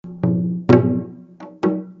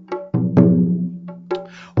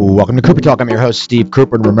Welcome to Cooper Talk. I'm your host, Steve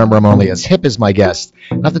Cooper, and remember, I'm only as hip as my guest.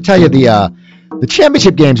 I have to tell you, the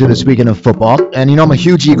championship games are this weekend of football, and I'm a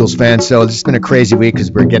huge Eagles fan, so it's been a crazy week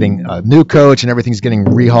because we're getting a new coach and everything's getting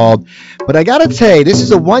rehauled. But I gotta tell you, this is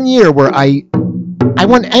a 1 year where I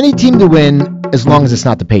want any team to win as long as it's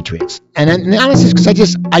not the Patriots. And honestly,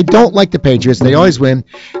 because I don't like the Patriots. They always win.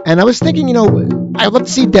 And I was thinking, I'd love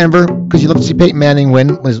to see Denver because you'd love to see Peyton Manning win.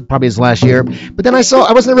 It was probably his last year. But then I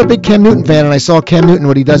was never a big Cam Newton fan, and I saw Cam Newton,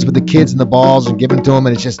 what he does with the kids and the balls and giving to them,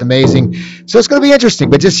 and it's just amazing. So it's going to be interesting.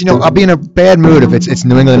 But just, I'll be in a bad mood if it's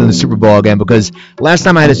New England in the Super Bowl again, because last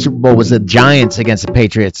time I had a Super Bowl was the Giants against the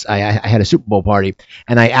Patriots. I had a Super Bowl party,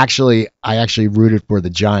 and I actually rooted for the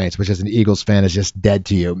Giants, which as an Eagles fan is just dead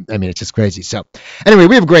to you. I mean, it's just crazy. So anyway,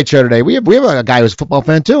 we have a great show today. We have a guy who's a football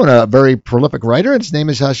fan too, and a very prolific writer, and his name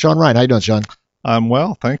is Sean Ryan. How you doing, Sean? I'm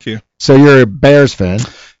well, thank you. So you're a Bears fan?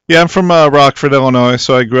 Yeah, I'm from Rockford, Illinois,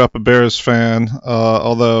 so I grew up a Bears fan,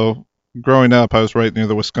 although growing up I was right near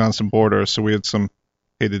the Wisconsin border, so we had some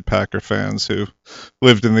hated Packer fans who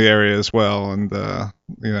lived in the area as well, and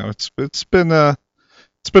it's been a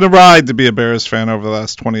ride to be a Bears fan over the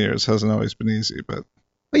last 20 years. It hasn't always been easy, but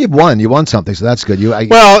well, you won something, so that's good.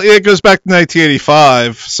 Well, it goes back to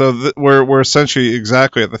 1985, so we're essentially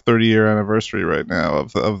exactly at the 30-year anniversary right now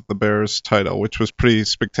of the Bears title, which was pretty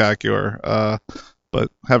spectacular, but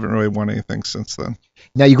haven't really won anything since then.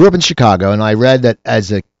 Now, you grew up in Chicago, and I read that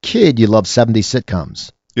as a kid you loved 70s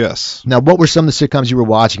sitcoms. Yes. Now, what were some of the sitcoms you were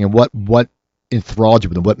watching, and what enthralled you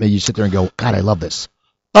with them? What made you sit there and go, God, I love this?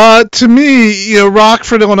 To me,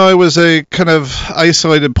 Rockford, Illinois was a kind of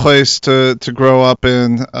isolated place to grow up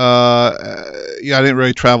in. I didn't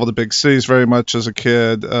really travel to big cities very much as a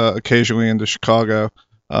kid, occasionally into Chicago,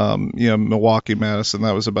 Milwaukee, Madison,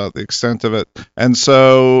 that was about the extent of it. And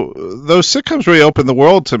so those sitcoms really opened the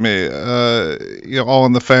world to me. All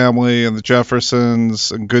in the Family and the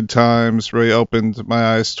Jeffersons and Good Times really opened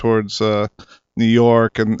my eyes towards New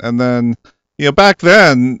York. And then, back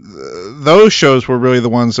then, those shows were really the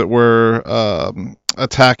ones that were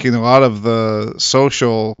attacking a lot of the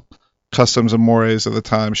social customs and mores of the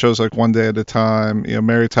time. Shows like One Day at a Time,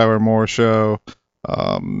 Mary Tyler Moore Show,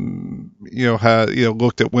 had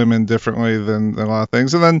looked at women differently than a lot of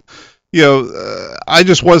things. And then, I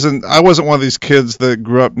wasn't one of these kids that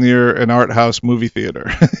grew up near an art house movie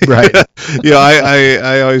theater. Right.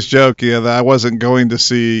 I always joke, that I wasn't going to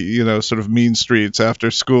see, sort of Mean Streets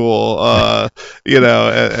after school,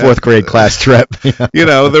 fourth grade class trip.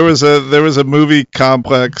 There was a movie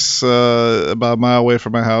complex about a mile away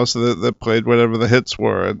from my house that played whatever the hits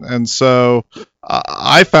were, and so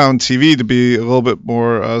I found TV to be a little bit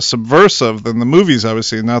more subversive than the movies I was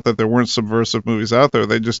seeing. Not that there weren't subversive movies out there,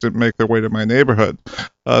 they just didn't make their way to my neighborhood.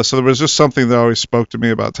 So there was just something that always spoke to me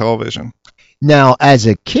about television. Now, as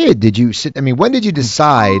a kid, when did you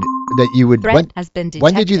decide that you would, when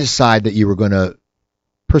did you decide that you were going to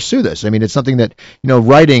pursue this? I mean, it's something that,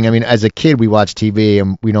 writing, as a kid, we watch TV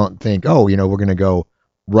and we don't think, we're going to go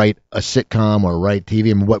write a sitcom or write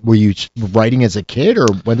TV. What were you writing as a kid, or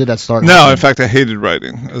when did that start? No, in fact, I hated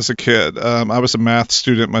writing as a kid. I was a math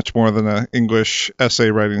student much more than an English essay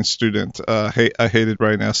writing student. I hated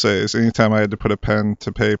writing essays. Anytime I had to put a pen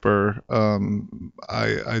to paper,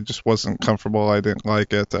 I just wasn't comfortable. I didn't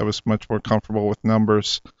like it. I was much more comfortable with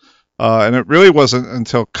numbers. And it really wasn't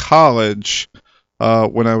until college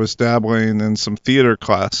when I was dabbling in some theater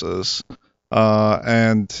classes.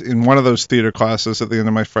 And in one of those theater classes at the end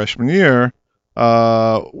of my freshman year,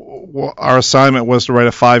 our assignment was to write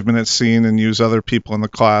a 5-minute scene and use other people in the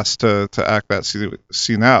class to act that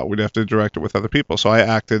scene out. We'd have to direct it with other people. So I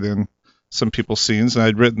acted in some people's scenes, and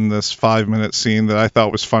I'd written this 5-minute scene that I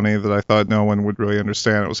thought was funny, that I thought no one would really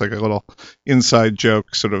understand. It was like a little inside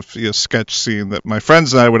joke sort of sketch scene that my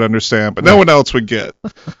friends and I would understand, but no one else would get.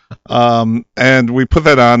 And we put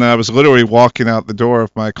that on, and I was literally walking out the door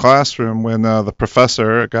of my classroom when the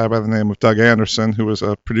professor, a guy by the name of Doug Anderson, who was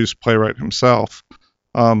a produced playwright himself,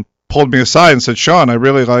 pulled me aside and said, "Sean, I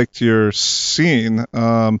really liked your scene.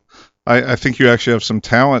 I think you actually have some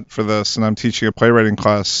talent for this, and I'm teaching a playwriting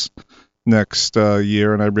class next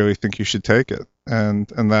year, and I really think you should take it." And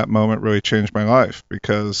that moment really changed my life,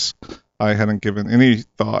 because I hadn't given any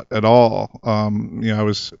thought at all. I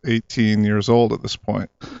was 18 years old at this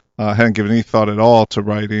point. I hadn't given any thought at all to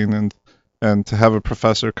writing, and to have a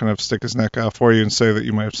professor kind of stick his neck out for you and say that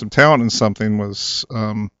you might have some talent in something was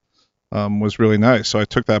really nice. So I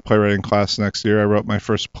took that playwriting class next year. I wrote my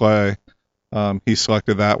first play. He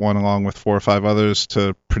selected that one along with 4 or 5 others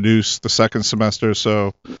to produce the second semester.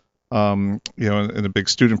 So in a big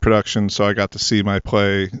student production, so I got to see my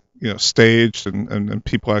play, staged, and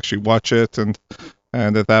people actually watch it, and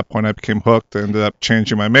And at that point, I became hooked. I ended up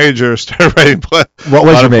changing my major, started writing plays. What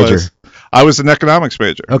was your major? I was an economics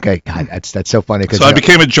major. Okay, God, that's so funny. So I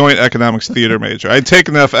became a joint economics theater major. I'd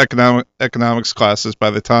taken enough economics classes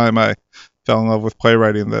by the time I fell in love with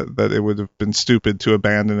playwriting that it would have been stupid to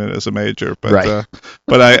abandon it as a major. But right.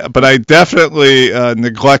 But I definitely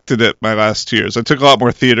neglected it my last 2 years. I took a lot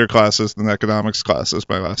more theater classes than economics classes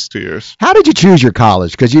my last 2 years. How did you choose your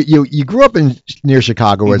college? Because you grew up near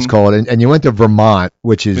Chicago, where it's cold, and you went to Vermont,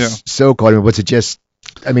 which is so cold. I mean, was it just?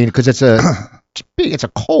 I mean, because it's a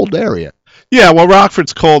cold area. Yeah, well,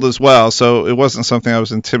 Rockford's cold as well, so it wasn't something I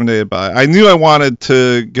was intimidated by. I knew I wanted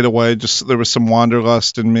to get away. Just there was some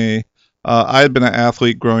wanderlust in me. I had been an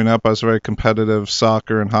athlete growing up. I was a very competitive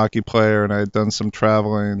soccer and hockey player, and I had done some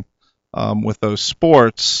traveling with those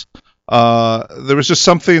sports. There was just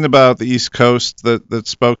something about the East Coast that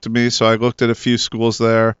spoke to me, so I looked at a few schools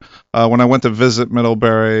there. When I went to visit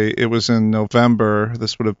Middlebury, it was in November.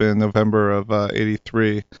 This would have been November of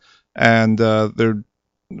 '83, and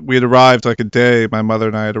we had arrived my mother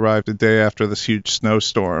and I had arrived a day after this huge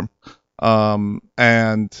snowstorm. And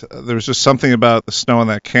there was just something about the snow on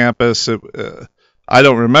that campus. I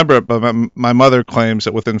don't remember it, but my mother claims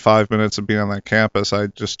that within 5 minutes of being on that campus, I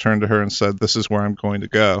just turned to her and said, "This is where I'm going to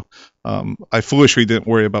go." I foolishly didn't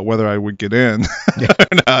worry about whether I would get in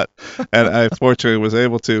or not, and I fortunately was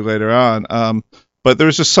able to later on. But there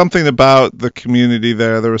was just something about the community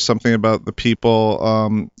there. There was something about the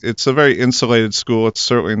people. It's a very insulated school. It's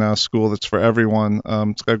certainly not a school that's for everyone.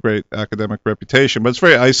 It's got a great academic reputation, but it's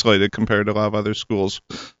very isolated compared to a lot of other schools.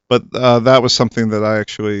 But that was something that I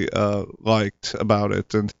actually liked about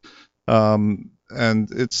it.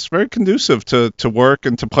 And it's very conducive to work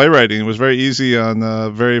and to playwriting. It was very easy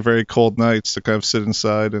on very, very cold nights to kind of sit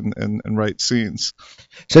inside and write scenes.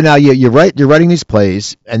 So now you're writing these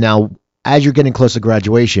plays, and now as you're getting close to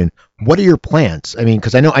graduation, what are your plans? I mean,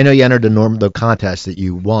 because I know you entered the contest that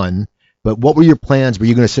you won, but what were your plans? Were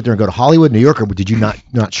you going to sit there and go to Hollywood, New York, or did you not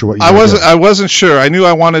sure what you were doing? I wasn't sure. I knew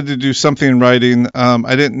I wanted to do something in writing.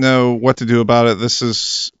 I didn't know what to do about it. This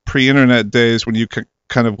is pre-internet days when you could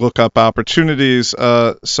kind of look up opportunities.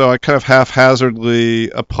 So I kind of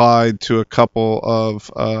haphazardly applied to a couple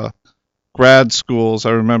of grad schools.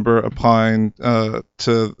 I remember applying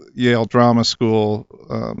to Yale Drama School,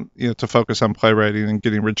 to focus on playwriting and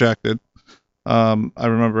getting rejected. I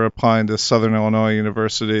remember applying to Southern Illinois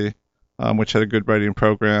University, which had a good writing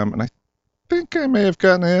program, and I think I may have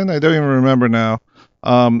gotten in. I don't even remember now.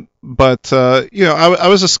 But I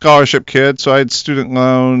was a scholarship kid, so I had student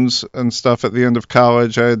loans and stuff at the end of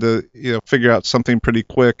college. I had to, figure out something pretty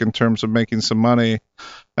quick in terms of making some money.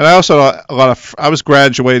 And I also I was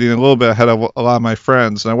graduating a little bit ahead of a lot of my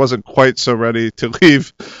friends, and I wasn't quite so ready to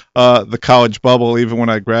leave the college bubble even when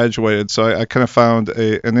I graduated. So I kind of found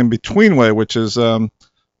an in-between way, which is I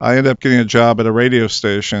ended up getting a job at a radio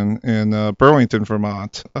station in Burlington,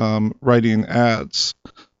 Vermont, writing ads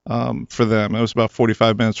for them. It was about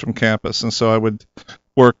 45 minutes from campus, and so I would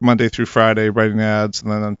work Monday through Friday writing ads,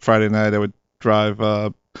 and then on Friday night I would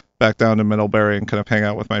drive back down to Middlebury and kind of hang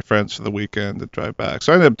out with my friends for the weekend and drive back.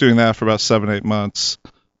 So I ended up doing that for about 7-8 months.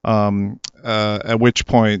 At which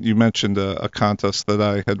point you mentioned a contest that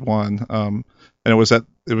I had won, and it was at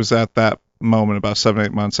that moment, about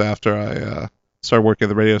 7-8 months after I started working at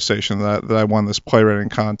the radio station, that I won this playwriting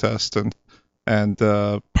contest, and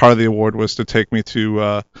part of the award was to take me to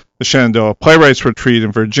the Shenandoah Playwrights Retreat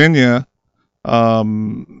in Virginia.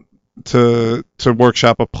 To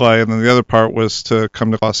workshop a play, and then the other part was to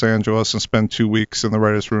come to Los Angeles and spend 2 weeks in the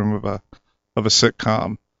writer's room of a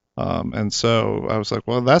sitcom. And so I was like,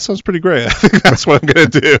 well, that sounds pretty great. I think that's what I'm going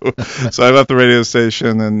to do. So I left the radio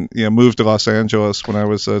station and moved to Los Angeles when I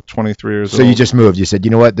was 23 years old. So you just moved. You said, you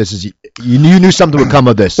know what, you knew something would come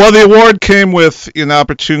of this. Well, the award came with an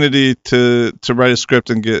opportunity to write a script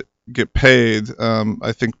and get paid.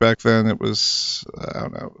 I think back then it was, I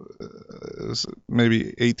don't know, it was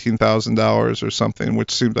maybe $18,000 or something,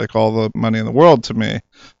 which seemed like all the money in the world to me.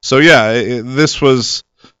 So yeah, this was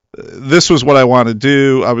what I wanted to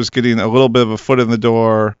do. I was getting a little bit of a foot in the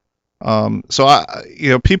door. So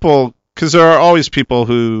people, because there are always people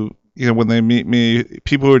who, when they meet me,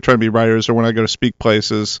 people who are trying to be writers, or when I go to speak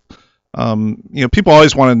places, people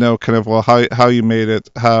always want to know kind of, well, how you made it,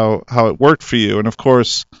 how it worked for you. And of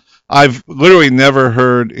course, I've literally never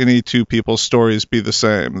heard any two people's stories be the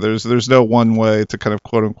same. There's no one way to kind of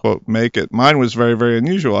quote unquote make it. Mine was very, very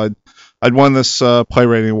unusual. I'd won this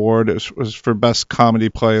playwriting award. It was for best comedy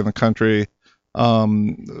play in the country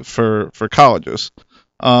for colleges.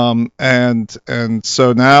 And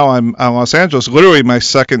so now I'm in Los Angeles. Literally my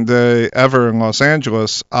second day ever in Los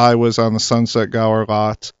Angeles, I was on the Sunset Gower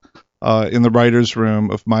lot in the writer's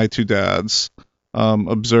room of My Two Dads,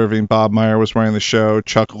 observing Bob Meyer was running the show.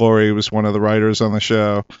 Chuck Lorre was one of the writers on the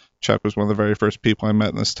show. Chuck was one of the very first people I met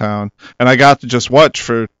in this town. And I got to just watch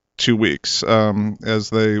for 2 weeks as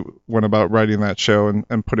they went about writing that show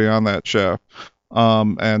and putting on that show.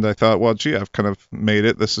 And I thought, well, gee, I've kind of made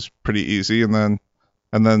it. This is pretty easy. And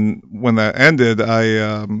then when that ended,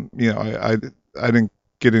 I didn't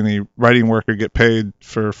get any writing work or get paid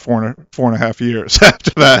for four and a half years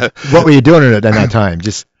after that. What were you doing at that time?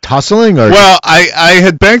 Just hustling, or? Well, I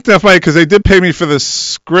had banked enough money because they did pay me for the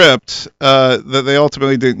script that they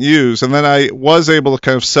ultimately didn't use, and then I was able to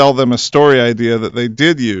kind of sell them a story idea that they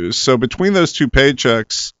did use. So between those 2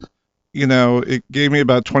 paychecks, it gave me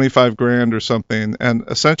about $25,000 or something, and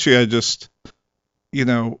essentially I just,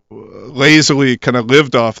 lazily kind of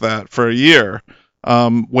lived off that for a year.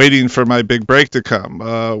 Waiting for my big break to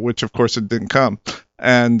come, which of course it didn't come,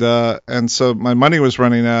 and so my money was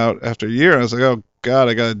running out after a year. I was like, oh God,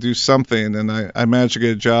 I got to do something, and I managed to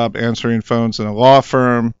get a job answering phones in a law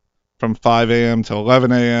firm from 5 a.m. to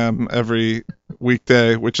 11 a.m. every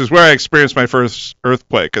weekday, which is where I experienced my first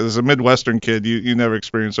earthquake. As a Midwestern kid, you never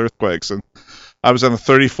experience earthquakes, and I was on the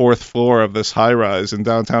 34th floor of this high-rise in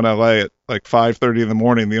downtown LA at like 5:30 in the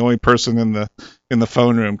morning, the only person in the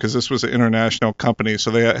phone room, because this was an international company, so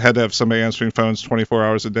they had to have somebody answering phones 24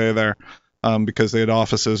 hours a day there, because they had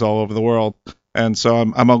offices all over the world. And so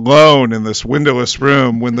I'm alone in this windowless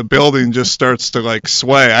room when the building just starts to like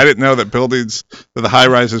sway. I didn't know that the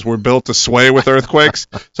high-rises were built to sway with earthquakes,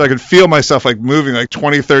 so I could feel myself like moving like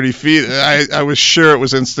 20, 30 feet. I was sure it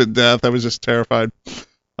was instant death. I was just terrified.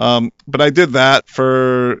 But I did that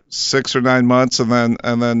for 6 or 9 months, and then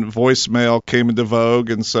voicemail came into vogue,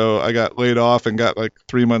 and so I got laid off and got like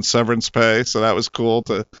 3 months severance pay. So that was cool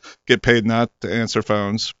to get paid not to answer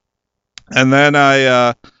phones. And then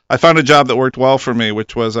I found a job that worked well for me,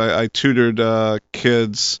 which was I tutored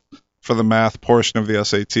kids for the math portion of the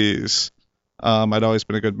SATs. I'd always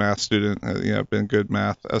been a good math student, been a good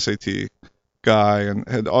math SAT guy, and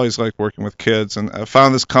had always liked working with kids. And I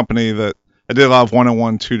found this company that I did a lot of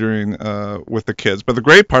one-on-one tutoring with the kids. But the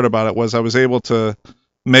great part about it was I was able to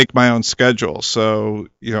make my own schedule. So,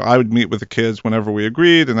 I would meet with the kids whenever we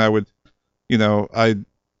agreed, and I'd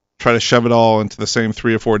try to shove it all into the same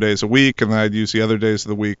 3 or 4 days a week, and then I'd use the other days of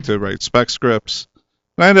the week to write spec scripts.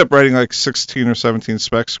 And I ended up writing like 16 or 17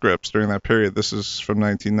 spec scripts during that period. This is from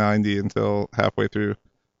 1990 until halfway through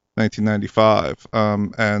 1995,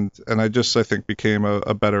 and I think became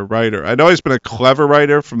a better writer. I'd always been a clever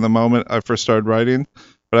writer from the moment I first started writing,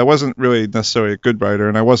 but I wasn't really necessarily a good writer,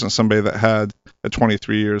 and I wasn't somebody that had, at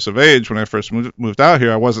 23 years of age when I first moved out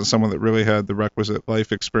here, I wasn't someone that really had the requisite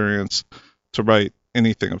life experience to write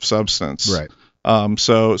anything of substance. Right.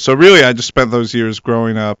 So really I just spent those years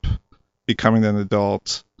growing up, becoming an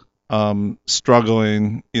adult,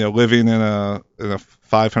 struggling, living in a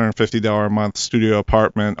 $550 a month studio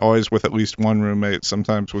apartment, always with at least one roommate,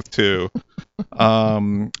 sometimes with two,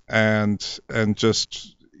 and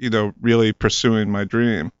just really pursuing my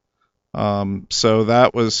dream. So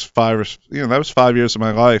that was 5 years of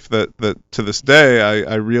my life that to this day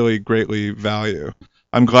I really greatly value.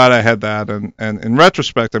 I'm glad I had that, and in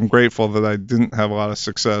retrospect, I'm grateful that I didn't have a lot of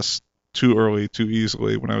success too early, too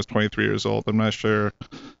easily when I was 23 years old. I'm not sure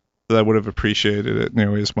that I would have appreciated it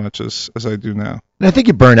nearly as much as I do now. And I think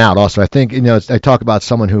you burn out also. I think, I talk about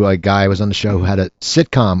someone a guy was on the show who had a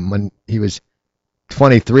sitcom when he was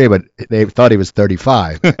 23, but they thought he was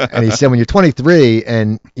 35. And he said, when you're 23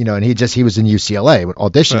 and, and he was in UCLA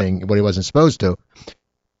auditioning, right, what he wasn't supposed to,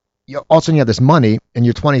 all of a sudden you have this money and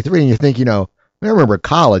you're 23 and you think, I remember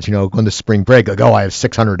college, going to spring break, like, oh, I have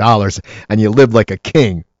 $600 and you live like a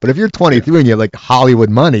king. But if you're 23 and you have like Hollywood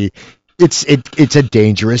money, it's a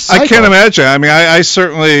dangerous cycle. I can't imagine. I mean, I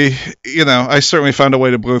certainly found a way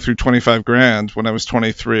to blow through $25,000 when I was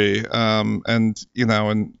 23, and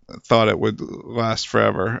thought it would last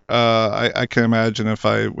forever. I can imagine if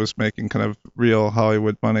I was making kind of real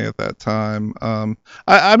Hollywood money at that time. I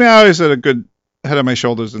always had a good head on my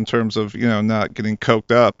shoulders in terms of not getting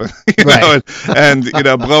coked up, right, and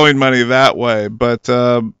blowing money that way. But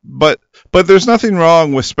there's nothing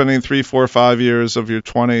wrong with spending 3, 4, 5 years of your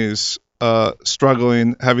 20s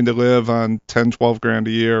struggling, having to live on 10, 12 grand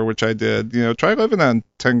a year, which I did. Try living on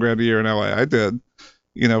 10 grand a year in LA. I did,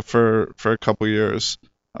 for a couple years.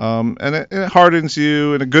 And it hardens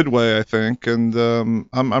you in a good way, I think. And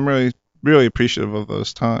I'm really appreciative of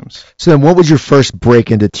those times. So then what was your first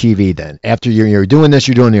break into TV then? After you're doing this,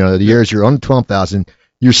 you're doing, the years, you're on 12,000,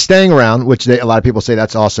 you're staying around, which a lot of people say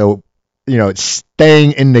that's also, it's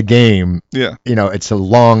staying in the game. Yeah. It's not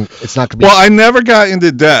going to be. Well, I never got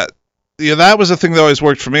into debt. that was the thing that always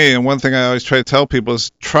worked for me. And one thing I always try to tell people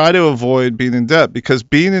is try to avoid being in debt, because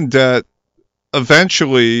being in debt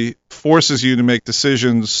eventually forces you to make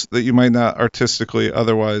decisions that you might not artistically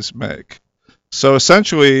otherwise make. So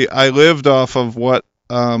essentially, I lived off of what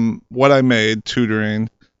I made tutoring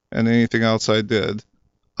and anything else I did.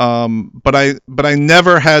 But I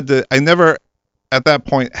never at that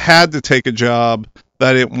point had to take a job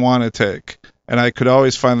that I didn't want to take, and I could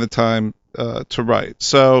always find the time to write.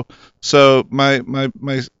 So my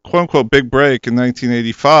quote unquote big break in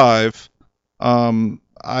 1985,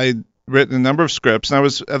 I'd written a number of scripts, and I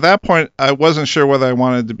was at that point I wasn't sure whether I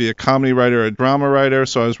wanted to be a comedy writer or a drama writer,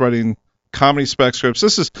 so I was writing comedy spec scripts.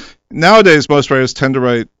 This is nowadays most writers tend to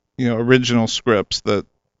write original scripts that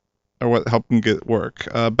are what help them get work.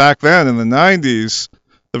 Back then in the 90s,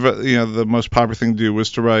 the most popular thing to do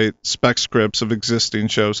was to write spec scripts of existing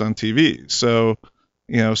shows on TV. So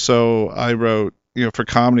I wrote, for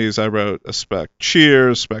comedies, I wrote a spec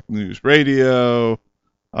Cheers, spec News Radio,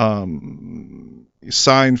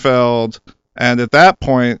 Seinfeld, and at that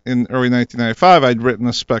point in early 1995, I'd written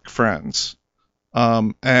a spec Friends,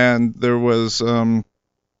 and there was somebody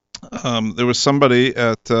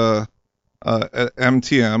at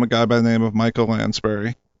MTM, a guy by the name of Michael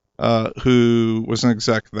Lansbury, who was an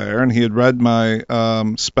exec there, and he had read my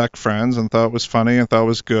spec Friends and thought it was funny and thought it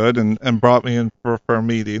was good, and brought me in for a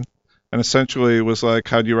meeting, and essentially was like,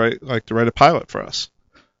 "How do you like to write a pilot for us?"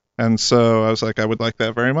 And so I was like, "I would like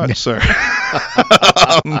that very much, sir."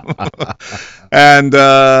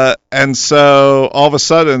 And so all of a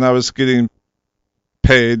sudden I was getting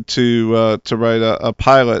paid to write a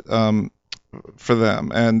pilot for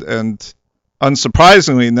them, and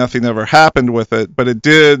unsurprisingly, nothing ever happened with it, but it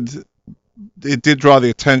did draw the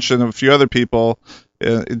attention of a few other people.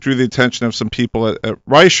 It drew the attention of some people at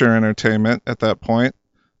Reicher Entertainment at that point,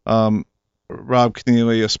 Rob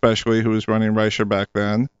Keneally especially, who was running Reicher back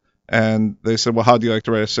then, and they said, "Well, how do you like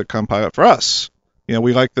to write a sitcom pilot for us?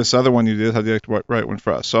 We like this other one you did. How do you like to write one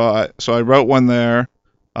for us?" So I wrote one there,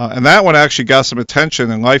 and that one actually got some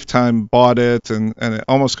attention, and Lifetime bought it, and it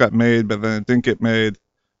almost got made, but then it didn't get made.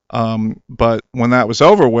 But when that was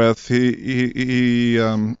over with, he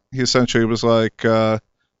essentially was like, I'm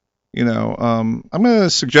going to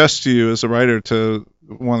suggest to you as a writer to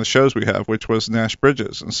one of the shows we have, which was Nash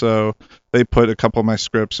Bridges. And so they put a couple of my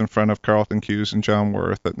scripts in front of Carlton Cuse and John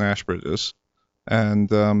Worth at Nash Bridges, and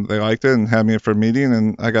they liked it and had me in for a meeting,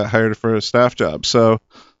 and I got hired for a staff job. So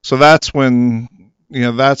that's when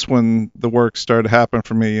the work started to happen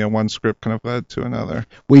for me. One script kind of led to another.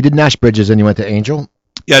 Well, you did Nash Bridges, and you went to Angel.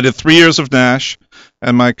 Yeah, I did 3 years of Nash,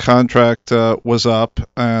 and my contract was up,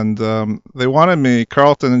 and they wanted me,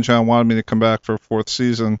 Carlton and John wanted me to come back for a fourth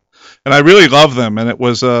season, and I really loved them, and it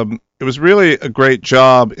was really a great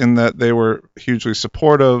job in that they were hugely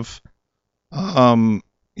supportive.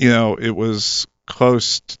 It was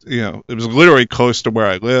close, it was literally close to where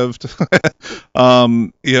I lived.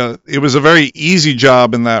 It was a very easy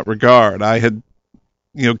job in that regard. I had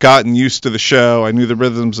gotten used to the show. I knew the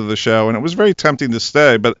rhythms of the show, and it was very tempting to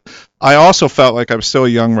stay. But I also felt like I was still a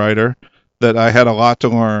young writer, that I had a lot to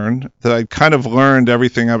learn, that I'd kind of learned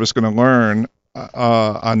everything I was going to learn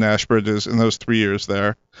on Nash Bridges in those 3 years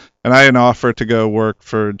there. And I had an offer to go work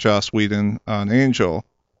for Joss Whedon on Angel.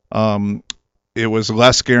 It was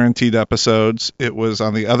less guaranteed episodes. It was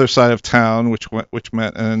on the other side of town, which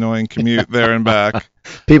meant an annoying commute there and back.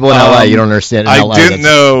 People in LA, you don't understand. I didn't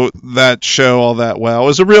know that show all that well. It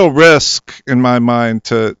was a real risk in my mind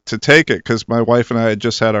to take it, because my wife and I had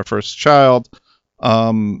just had our first child.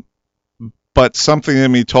 But something in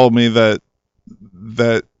me told me that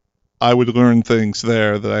I would learn things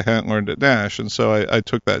there that I hadn't learned at Nash, and so I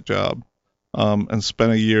took that job and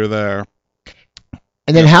spent a year there.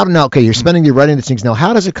 And then you're spending your writing these things now.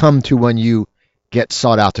 How does it come to when you get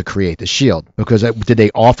sought out to create The Shield? Because did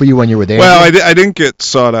they offer you when you were there? Well, I didn't get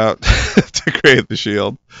sought out to create The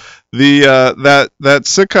Shield. That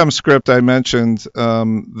sitcom script I mentioned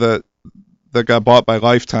that got bought by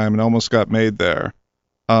Lifetime and almost got made there.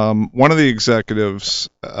 One of the executives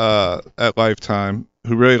at Lifetime,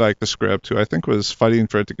 who really liked the script, who I think was fighting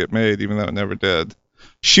for it to get made, even though it never did,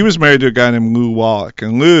 she was married to a guy named Lou Wallach,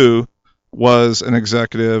 and Lou was an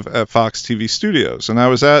executive at Fox TV Studios, and I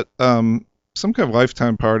was at some kind of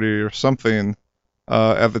Lifetime party or something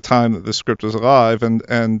at the time that the script was alive,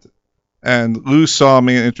 and Lou saw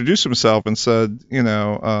me and introduced himself and said,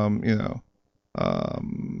 I'm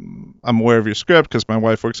aware of your script because my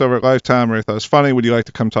wife works over at Lifetime, or I thought it was funny. Would you like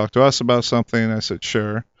to come talk to us about something? And I said,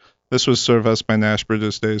 sure. This was sort of as my Nash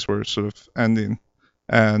Bridges days were sort of ending,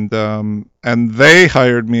 and they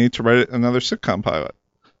hired me to write another sitcom pilot.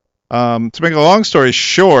 To make a long story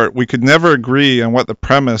short, we could never agree on what the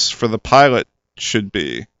premise for the pilot should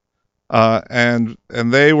be. And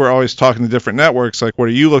they were always talking to different networks, like, what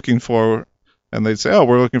are you looking for? And they'd say, oh,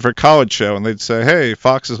 we're looking for a college show. And they'd say, hey,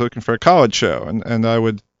 Fox is looking for a college show. And I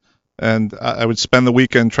would spend the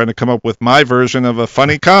weekend trying to come up with my version of a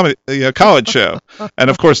funny comedy college show. And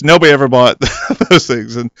of course, nobody ever bought those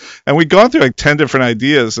things. And we'd gone through like 10 different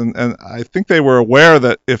ideas. And I think they were aware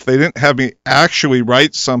that if they didn't have me actually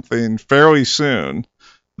write something fairly soon,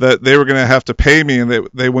 that they were going to have to pay me and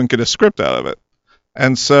they wouldn't get a script out of it.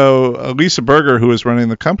 And so Lisa Berger, who was running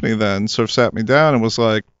the company then, sort of sat me down and was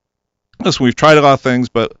like, listen, we've tried a lot of things,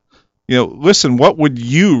 but, listen, what would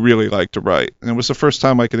you really like to write? And it was the first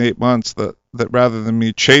time, like in 8 months, that rather than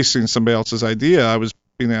me chasing somebody else's idea, I was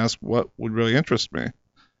being asked what would really interest me.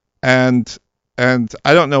 And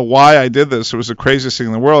I don't know why I did this. It was the craziest thing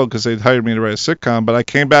in the world because they'd hired me to write a sitcom, but I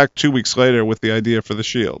came back 2 weeks later with the idea for The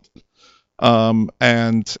Shield.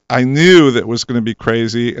 And I knew that it was going to be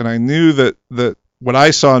crazy, and I knew that what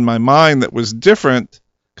I saw in my mind that was different,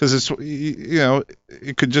 because it's,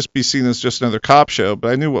 it could just be seen as just another cop show,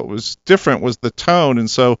 but I knew what was different was the tone. And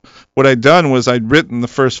so what I'd done was I'd written the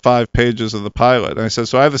first 5 pages of the pilot, and I said,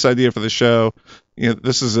 so I have this idea for the show,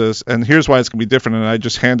 this is this, and here's why it's going to be different. And I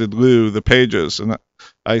just handed Lou the pages, and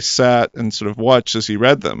I sat and sort of watched as he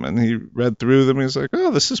read them, and he read through them, and he's like,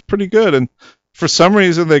 oh, this is pretty good. And for some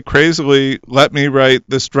reason, they crazily let me write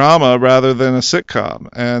this drama rather than a sitcom.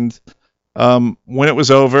 And when it was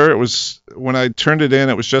over, when I turned it in,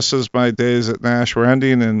 it was just as my days at Nash were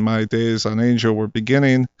ending and my days on Angel were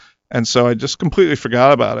beginning. And so I just completely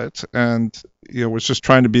forgot about it. And, was just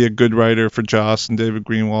trying to be a good writer for Joss and David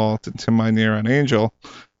Greenwalt and Tim Minear on Angel.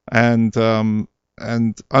 And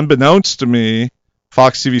unbeknownst to me,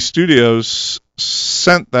 Fox TV Studios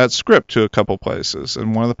sent that script to a couple places.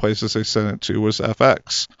 And one of the places they sent it to was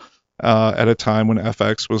FX. At a time when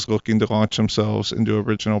FX was looking to launch themselves into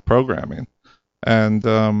original programming. And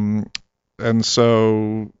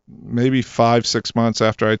so maybe 5-6 months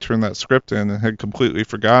after I turned that script in and had completely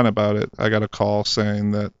forgotten about it, I got a call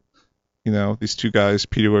saying that, these 2 guys,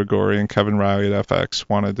 Peter Lagori and Kevin Riley at FX,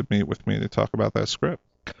 wanted to meet with me to talk about that script.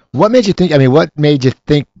 What made you think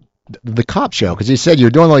the cop show? Because you said you're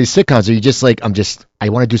doing all these sitcoms, are you just like, I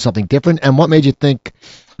want to do something different? And what made you think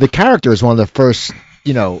the character is one of the first,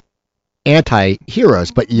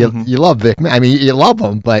 anti-heroes, but you love Vic. I mean, you love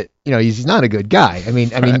him, but he's not a good guy. I mean,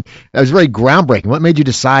 that was very groundbreaking. What made you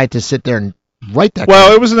decide to sit there and write that?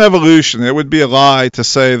 Well, it was an evolution. It would be a lie to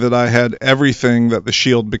say that I had everything that The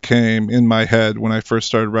Shield became in my head when I first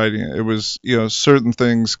started writing it. It was, certain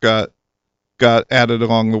things got added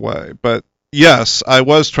along the way. But yes, I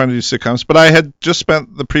was trying to do sitcoms, but I had just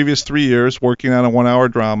spent the previous 3 years working on a 1-hour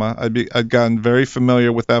drama. I'd gotten very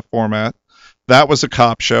familiar with that format. That was a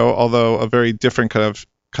cop show, although a very different kind of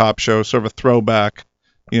cop show, sort of a throwback,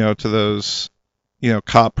 to those,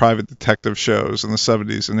 cop private detective shows in the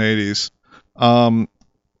 70s and 80s.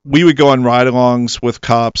 We would go on ride-alongs with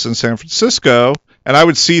cops in San Francisco, and I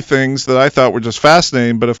would see things that I thought were just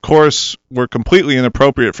fascinating, but of course were completely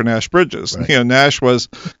inappropriate for Nash Bridges. Right. Nash was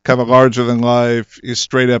kind of a larger-than-life,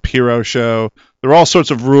 straight-up hero show. There were all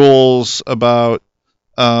sorts of rules about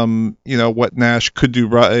what Nash could do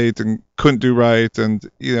right and couldn't do right, and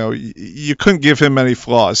you couldn't give him any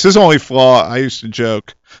flaws. His only flaw, I used to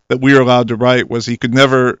joke, that we were allowed to write was he could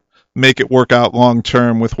never make it work out long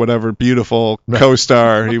term with whatever beautiful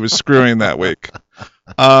co-star he was screwing that week.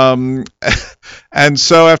 And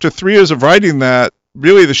so after 3 years of writing that,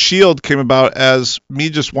 really The Shield came about as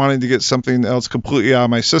me just wanting to get something else completely out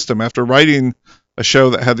of my system. After writing a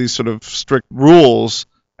show that had these sort of strict rules,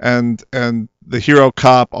 and the hero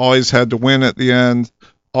cop always had to win at the end,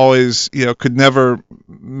 always, could never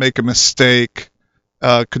make a mistake,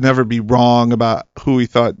 could never be wrong about who he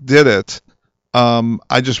thought did it.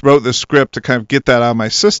 I just wrote this script to kind of get that out of my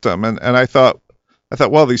system. And I thought,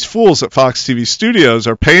 well, these fools at Fox TV Studios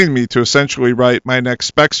are paying me to essentially write my next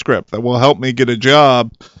spec script that will help me get a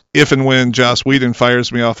job if and when Joss Whedon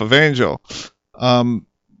fires me off of Angel.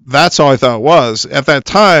 That's all I thought it was. At that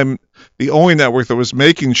time, the only network that was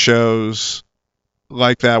making shows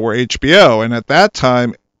like that were HBO. And at that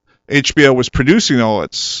time, HBO was producing all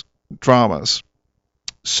its dramas.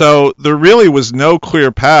 So there really was no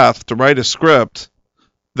clear path to write a script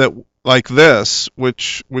that like this,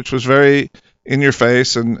 which was very in your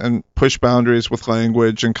face and push boundaries with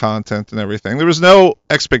language and content and everything. There was no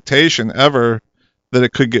expectation ever that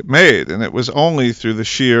it could get made. And it was only through the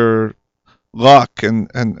sheer luck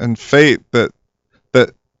and fate that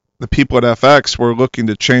the people at FX were looking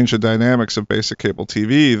to change the dynamics of basic cable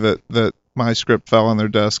TV that my script fell on their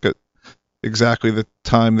desk at exactly the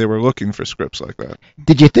time they were looking for scripts like that.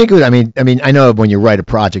 Did you think it was, I know when you write a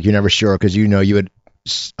project, you're never sure because you had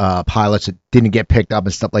pilots that didn't get picked up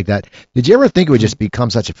and stuff like that. Did you ever think it would just become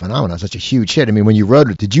such a phenomenon, such a huge hit? When you wrote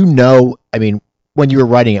it, did you know, when you were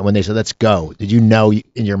writing it, when they said, let's go, did you know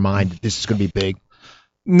in your mind that this is going to be big?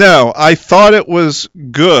 No, I thought it was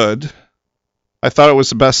good. I thought it was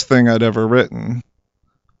the best thing I'd ever written.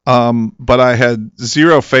 But I had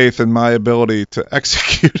zero faith in my ability to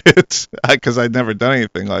execute it because I'd never done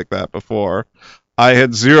anything like that before. I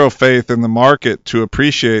had zero faith in the market to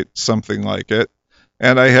appreciate something like it.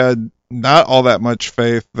 And I had not all that much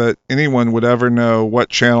faith that anyone would ever know what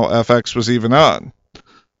channel FX was even on.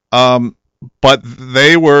 But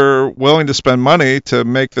they were willing to spend money to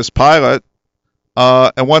make this pilot.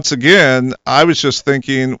 And once again, I was just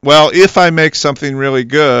thinking, well, if I make something really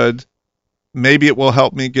good, maybe it will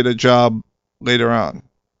help me get a job later on.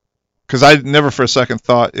 Because I never for a second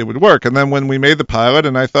thought it would work. And then when we made the pilot,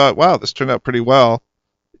 and I thought, wow, this turned out pretty well,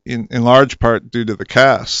 in large part due to the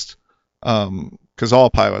cast. Because all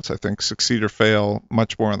pilots, I think, succeed or fail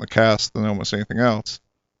much more on the cast than almost anything else.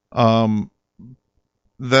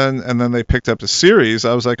 Then they picked up the series.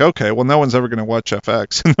 I was like, okay, well, no one's ever going to watch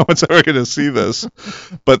FX. No one's ever going to see this.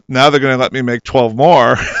 But now they're going to let me make 12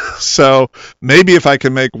 more. So maybe if I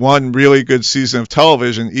can make one really good season of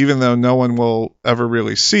television, even though no one will ever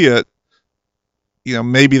really see it,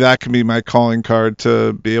 maybe that can be my calling card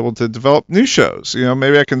to be able to develop new shows.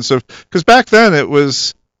 Maybe I can because back then it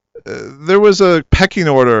was, there was a pecking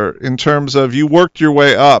order in terms of you worked your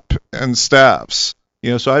way up in staffs.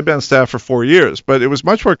 So I'd been on staff for 4 years, but it was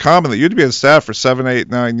much more common that you'd be on staff for 7, 8,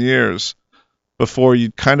 9 years before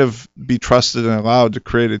you'd kind of be trusted and allowed to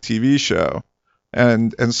create a TV show.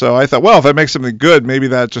 And so I thought, well, if I make something good, maybe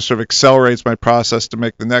that just sort of accelerates my process to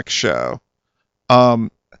make the next show. And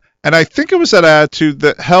I think it was that attitude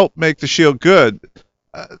that helped make The Shield good.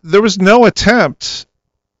 There was no attempt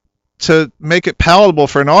to make it palatable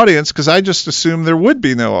for an audience because I just assumed there would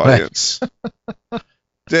be no audience.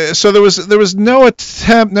 So there was no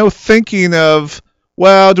attempt, no thinking of,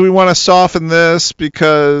 well, do we want to soften this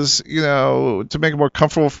because, to make it more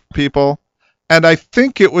comfortable for people? And I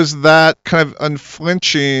think it was that kind of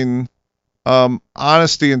unflinching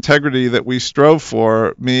honesty, integrity that we strove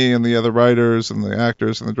for, me and the other writers and the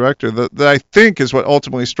actors and the director, that I think is what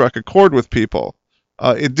ultimately struck a chord with people.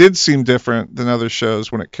 It did seem different than other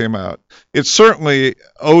shows when it came out. It certainly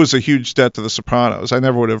owes a huge debt to The Sopranos. I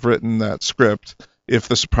never would have written that script if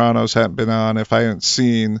The Sopranos hadn't been on, if I hadn't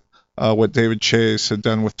seen what David Chase had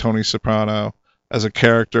done with Tony Soprano as a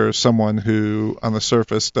character, someone who on the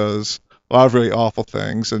surface does a lot of really awful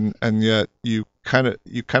things, and yet you kind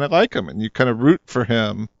of like him and you kind of root for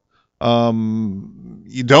him.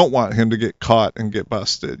 You don't want him to get caught and get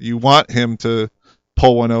busted. You want him to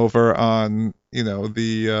pull one over on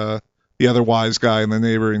the other wise guy in the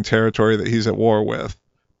neighboring territory that he's at war with.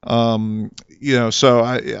 So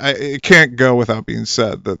it can't go without being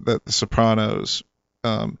said that The Sopranos,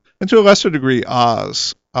 and to a lesser degree,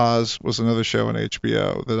 Oz was another show on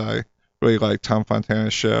HBO that I really liked. Tom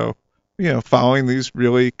Fontana's show, following these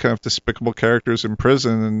really kind of despicable characters in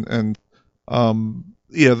prison, and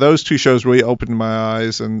those two shows really opened my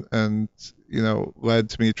eyes and led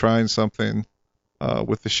to me trying something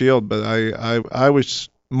with The Shield. But I was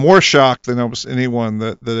more shocked than almost anyone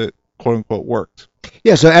that it quote unquote worked.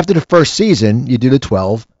 Yeah, so after the first season, you do the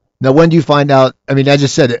 12. Now, when do you find out? I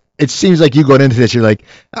just said, it seems like you going into this, you're like,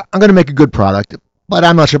 I'm going to make a good product, but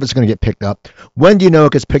I'm not sure if it's going to get picked up. When do you know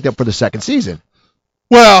it gets picked up for the second season?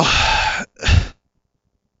 Well,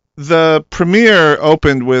 the premiere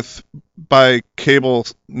opened with, by cable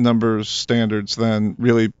numbers standards, then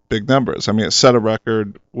really big numbers. It set a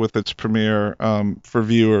record with its premiere for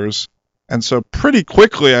viewers. And so pretty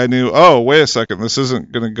quickly I knew, oh, wait a second, this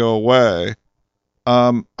isn't going to go away.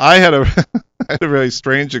 I had a really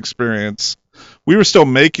strange experience. We were still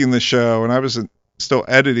making the show, and I was still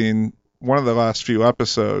editing one of the last few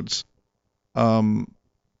episodes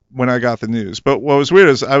when I got the news. But what was weird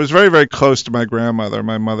is I was very, very close to my grandmother,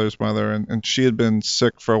 my mother's mother, and she had been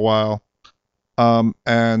sick for a while.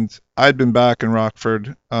 And I'd been back in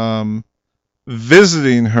Rockford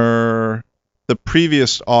visiting her the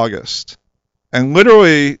previous August. And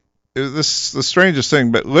literally, this is the strangest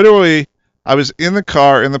thing, but literally, I was in the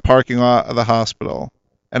car in the parking lot of the hospital,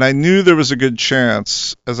 and I knew there was a good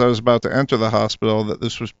chance, as I was about to enter the hospital, that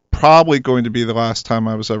this was probably going to be the last time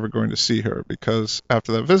I was ever going to see her, because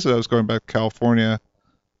after that visit, I was going back to California.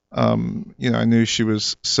 I knew she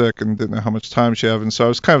was sick and didn't know how much time she had, and so I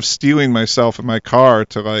was kind of steeling myself in my car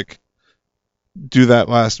to, do that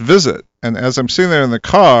last visit. And as I'm sitting there in the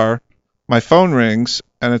car, my phone rings,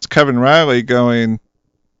 and it's Kevin Riley going,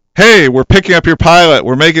 "Hey, we're picking up your pilot.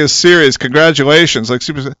 We're making a series. Congratulations!" Like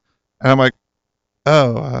super, and I'm like,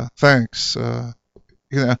 "Oh, thanks."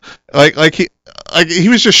 Like he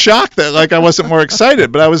was just shocked that like I wasn't more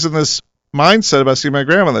excited, but I was in this mindset about seeing my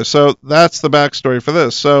grandmother. So that's the backstory for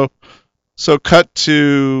this. So cut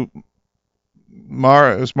to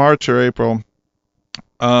it was March or April.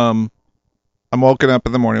 I'm woken up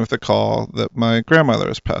in the morning with a call that my grandmother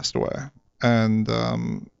has passed away, and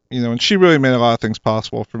and she really made a lot of things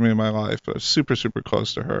possible for me in my life. I was super, super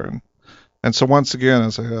close to her, and so once again I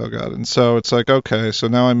was like, oh God. And so it's like, okay, so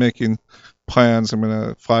now I'm making plans. I'm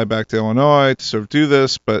gonna fly back to Illinois to sort of do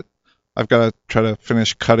this, but I've got to try to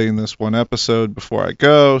finish cutting this one episode before I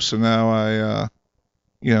go. So now I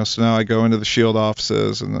go into the Shield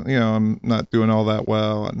offices, and I'm not doing all that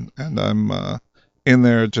well, and I'm in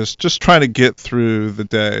there just trying to get through the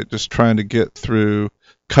day, just trying to get through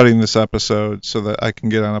cutting this episode so that I can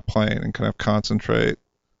get on a plane and kind of concentrate,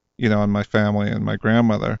 on my family and my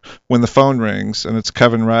grandmother. When the phone rings and it's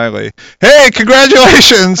Kevin Riley, "Hey,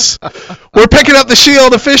 congratulations! We're picking up the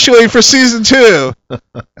Shield officially for season 2." And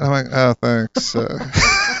I'm like, "Oh, thanks."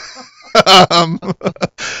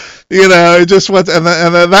 It just went, and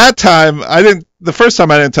at that time, the first time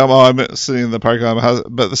I didn't tell him, "Oh, I'm sitting in the parking lot of my house,"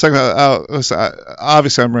 but the second time,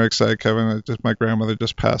 obviously I'm very excited, Kevin. My grandmother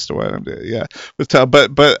just passed away.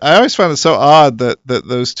 But I always found it so odd that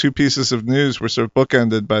those two pieces of news were sort of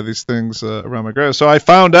bookended by these things around my grandmother. So I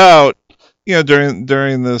found out,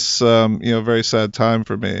 during this, very sad time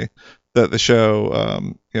for me, that the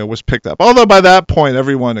show, was picked up. Although by that point,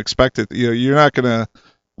 everyone expected, you're not gonna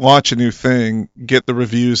launch a new thing, get the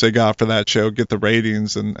reviews they got for that show, get the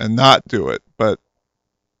ratings, and not do it. But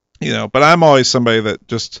I'm always somebody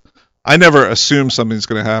that I never assume something's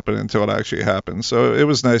going to happen until it actually happens. So it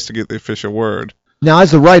was nice to get the official word. Now,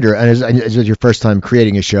 as a writer, and as your first time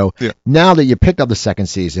creating a show, yeah. Now that you picked up the second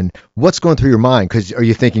season, what's going through your mind? Because are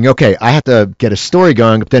you thinking, okay, I have to get a story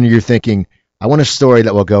going, but then you're thinking, I want a story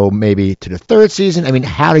that will go maybe to the third season. I mean,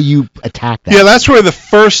 how do you attack that? Yeah, that's really the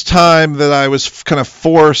first time that I was kind of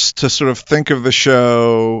forced to sort of think of the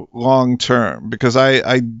show long term, because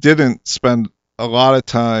I didn't spend a lot of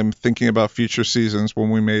time thinking about future seasons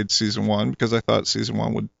when we made season 1, because I thought season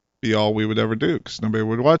 1 would be all we would ever do because nobody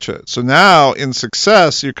would watch it. So now in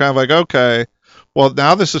success, you're kind of like, okay, well,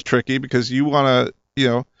 now this is tricky because you want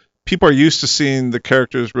to, people are used to seeing the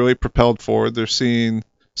characters really propelled forward. They're seeing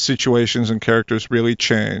situations and characters really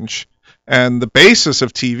change, and the basis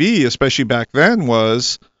of TV, especially back then,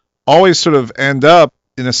 was always sort of end up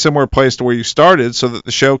in a similar place to where you started so that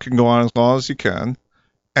the show can go on as long as you can.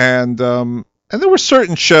 And there were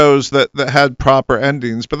certain shows that had proper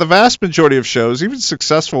endings, but the vast majority of shows, even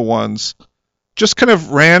successful ones, just kind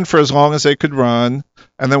of ran for as long as they could run,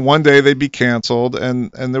 and then one day they'd be canceled,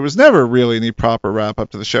 and there was never really any proper wrap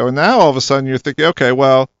up to the show. And now all of a sudden you're thinking, okay,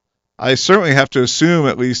 well, I certainly have to assume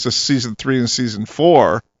at least a season 3 and season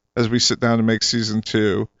 4 as we sit down to make season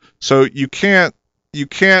 2. So you can't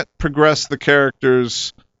progress the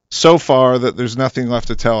characters so far that there's nothing left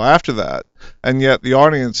to tell after that. And yet the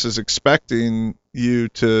audience is expecting you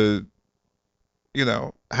to,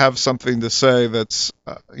 have something to say that's,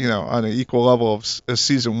 on an equal level as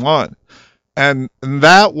season 1. And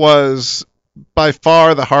that was by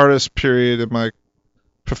far the hardest period in my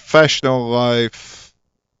professional life,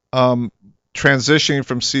 transitioning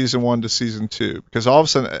from season 1 to season 2, because all of a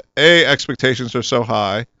sudden, expectations are so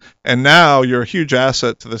high, and now you're a huge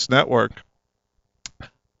asset to this network,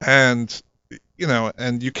 and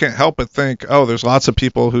you can't help but think, oh, there's lots of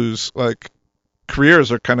people whose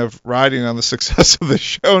careers are kind of riding on the success of the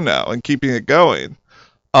show now and keeping it going.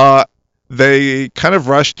 They kind of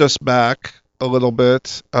rushed us back a little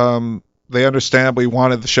bit. They understandably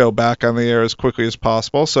wanted the show back on the air as quickly as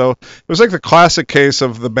possible. So it was like the classic case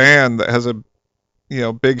of the band that has a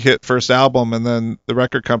big hit first album, and then the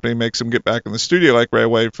record company makes them get back in the studio right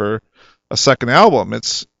away for a second album.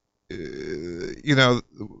 It's I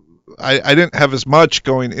didn't have as much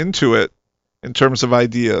going into it in terms of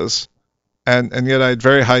ideas, and yet I had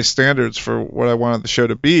very high standards for what I wanted the show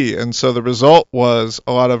to be. And so the result was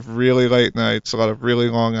a lot of really late nights, a lot of really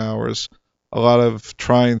long hours, a lot of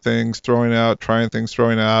trying things, throwing out,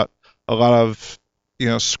 a lot of,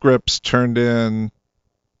 scripts turned in,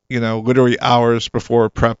 literally hours before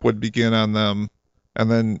prep would begin on them,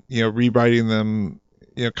 and then, rewriting them,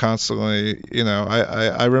 constantly.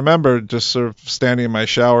 I remember just sort of standing in my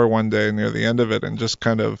shower one day near the end of it and just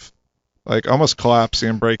kind of almost collapsing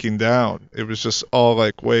and breaking down. It was just all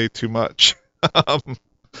way too much.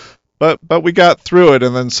 But we got through it,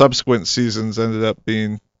 and then subsequent seasons ended up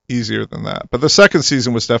being easier than that. But the second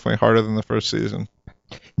season was definitely harder than the first season.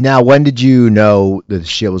 Now, when did you know that the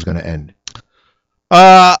Shield was going to end?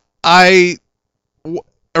 I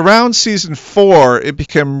around season 4, it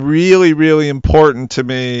became really, really important to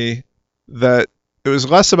me that it was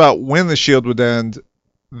less about when the Shield would end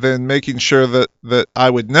than making sure that I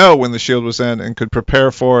would know when the Shield was end and could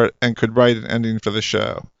prepare for it and could write an ending for the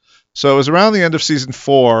show. So it was around the end of season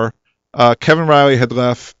 4. Kevin Riley had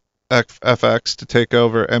left FX to take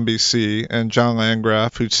over NBC, and John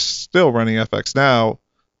Landgraf, who's still running FX now,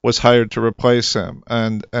 was hired to replace him.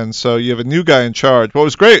 And so you have a new guy in charge. What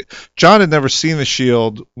was great, John had never seen The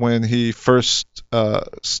Shield when he first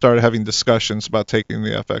started having discussions about taking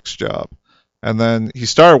the FX job. And then he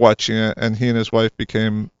started watching it, and he and his wife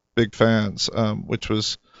became big fans, which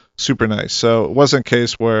was super nice. So it wasn't a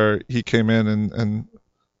case where he came in and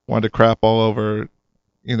wanted to crap all over,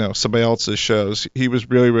 somebody else's shows. He was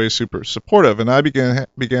really, really super supportive. And I began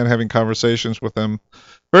having conversations with him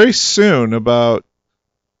very soon about,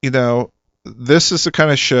 this is the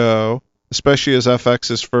kind of show, especially as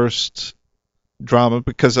FX's first drama,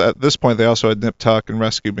 because at this point they also had Nip Tuck and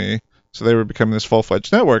Rescue Me, so they were becoming this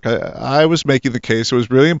full-fledged network. I was making the case it was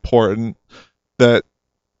really important that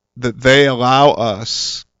they allow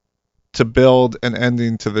us to build an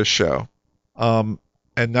ending to this show.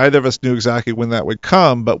 And neither of us knew exactly when that would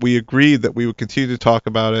come, but we agreed that we would continue to talk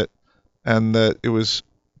about it, and that it was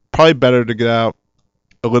probably better to get out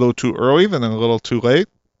a little too early than a little too late.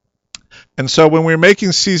 And so when we were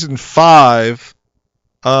making season 5,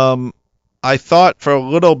 I thought for a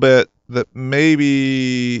little bit that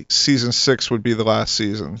maybe season 6 would be the last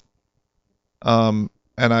season. And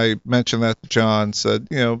I mentioned that to John, said,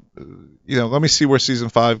 let me see where season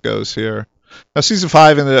 5 goes here. Now, season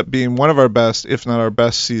 5 ended up being one of our best, if not our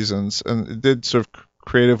best seasons, and it did sort of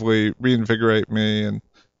creatively reinvigorate me, and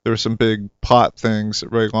there were some big plot things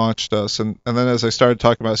that really launched us. And then as I started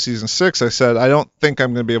talking about season 6, I said, I don't think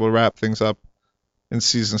I'm going to be able to wrap things up in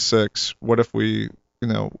season 6. What if we,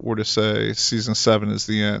 were to say season 7 is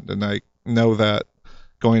the end? And I know that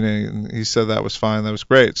going in, and he said that was fine. That was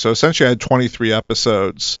great. So essentially I had 23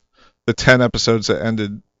 episodes, the 10 episodes that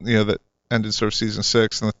ended, that ended sort of season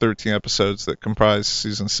 6, and the 13 episodes that comprised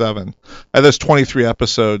season 7. I had those 23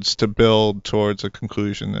 episodes to build towards a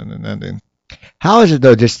conclusion and an ending. How is it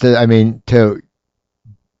though, just to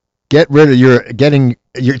get rid of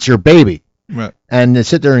it's your baby, right, and to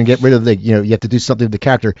sit there and get rid of you have to do something with the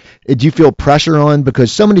character. Do you feel pressure on,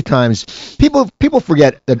 because so many times people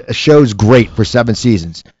forget that a show's great for 7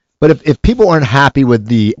 seasons, but if people aren't happy with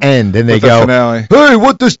the end and they go, finale, hey,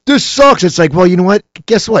 what this sucks, it's like, well, you know what?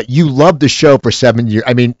 Guess what? You loved the show for 7 years.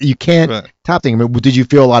 I mean, you can't top thing. I mean, did you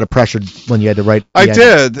feel a lot of pressure when you had to write? I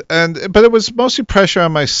did, but it was mostly pressure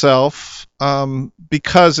on myself.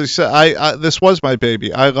 Because I said, this was my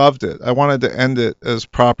baby. I loved it. I wanted to end it as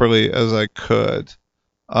properly as I could.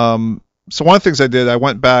 So one of the things I did, I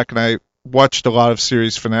went back and I watched a lot of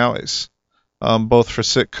series finales, both for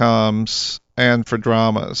sitcoms and for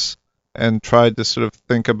dramas, and tried to sort of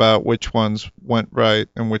think about which ones went right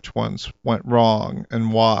and which ones went wrong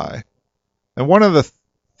and why. And one of the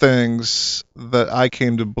things that I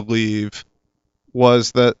came to believe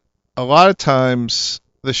was that a lot of times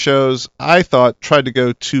the shows, I thought, tried to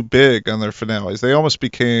go too big on their finales. They almost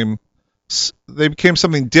became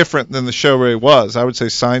something different than the show really was. I would say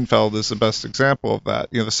Seinfeld is the best example of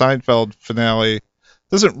that. The Seinfeld finale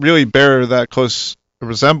doesn't really bear that close a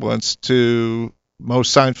resemblance to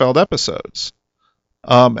most Seinfeld episodes.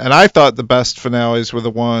 And I thought the best finales were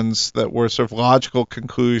the ones that were sort of logical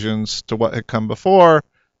conclusions to what had come before,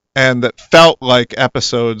 and that felt like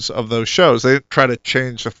episodes of those shows. They didn't try to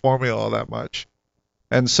change the formula all that much.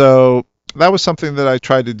 And so that was something that I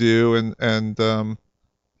tried to do, and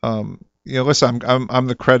listen, I'm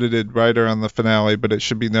the credited writer on the finale, but it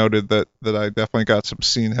should be noted that I definitely got some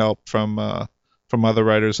scene help from other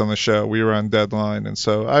writers on the show. We were on deadline, and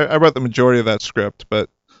so I wrote the majority of that script, but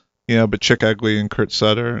Chick Egley and Kurt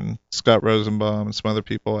Sutter and Scott Rosenbaum and some other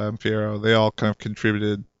people, Adam Fierro, they all kind of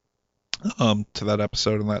contributed to that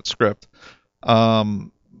episode and that script.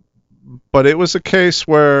 But it was a case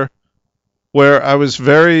where I was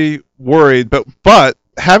very worried, but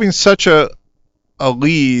having such a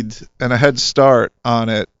lead and a head start on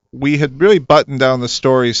it, we had really buttoned down the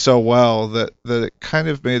story so well that it kind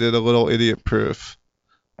of made it a little idiot-proof.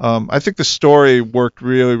 I think the story worked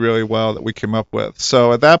really, really well that we came up with.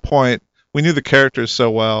 So at that point, we knew the characters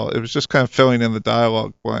so well, it was just kind of filling in the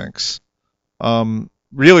dialogue blanks.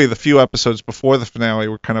 Really, the few episodes before the finale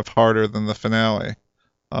were kind of harder than the finale.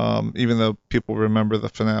 Even though people remember the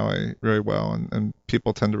finale really well, and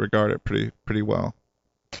people tend to regard it pretty well.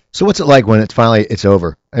 So what's it like when it's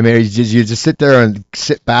over? I mean, you just sit there and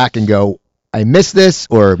sit back and go, I missed this,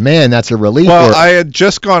 or man, that's a relief. Well, or, I had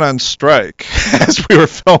just gone on strike as we were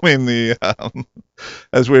filming the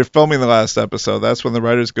last episode. That's when the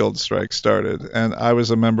Writers Guild strike started, and I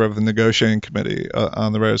was a member of the negotiating committee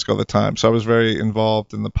on the Writers Guild at the time. So I was very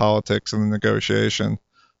involved in the politics and the negotiation.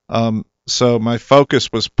 So my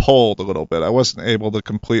focus was pulled a little bit. I wasn't able to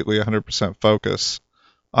completely 100% focus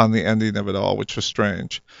on the ending of it all, which was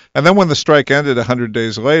strange. And then when the strike ended 100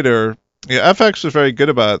 days later, FX was very good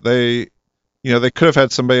about it. They could have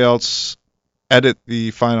had somebody else edit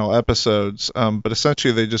the final episodes, but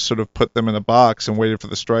essentially they just sort of put them in a box and waited for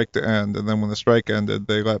the strike to end. And then when the strike ended,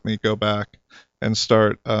 they let me go back and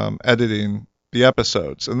start editing the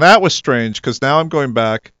episodes. And that was strange because now I'm going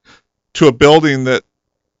back to a building that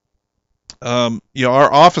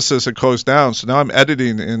our offices had closed down, so now I'm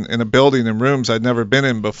editing in a building in rooms I'd never been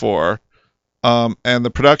in before, and the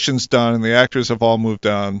production's done and the actors have all moved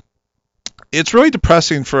on. It's really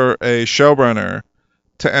depressing for a showrunner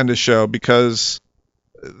to end a show because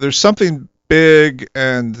there's something big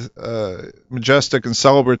and majestic and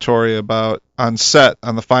celebratory about on set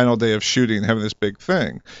on the final day of shooting having this big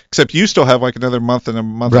thing, except you still have like another month and a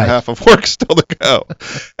month and a half of work still to go.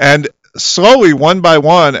 And slowly, one by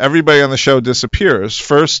one, everybody on the show disappears.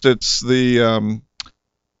 First, it's the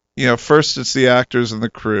actors and the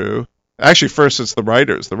crew. Actually, first it's the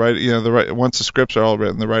writers. Once the scripts are all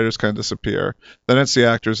written, the writers kind of disappear. Then it's the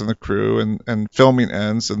actors and the crew, and filming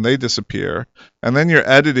ends, and they disappear. And then you're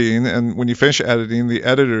editing, and when you finish editing, the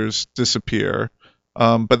editors disappear.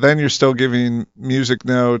 But then you're still giving music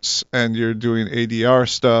notes, and you're doing ADR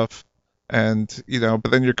stuff. And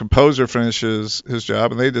but then your composer finishes his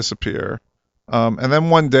job and they disappear, and then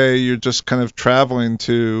one day you're just kind of traveling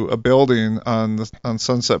to a building on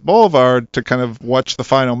Sunset Boulevard to kind of watch the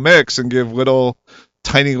final mix and give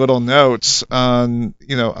tiny little notes on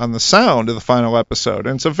the sound of the final episode.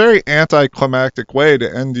 And it's a very anticlimactic way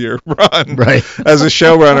to end your run as a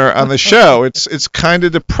showrunner on the show. It's kind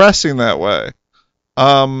of depressing that way.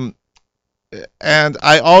 And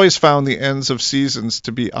I always found the ends of seasons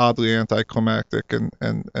to be oddly anticlimactic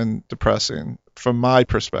and depressing from my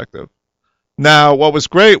perspective. Now, what was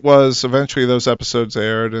great was eventually those episodes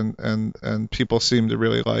aired, and people seemed to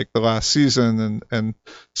really like the last season, and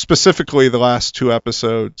specifically the last two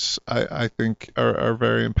episodes I think are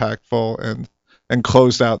very impactful and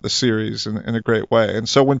closed out the series in a great way. And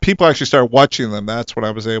so when people actually started watching them, that's when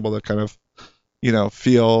I was able to kind of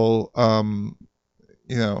feel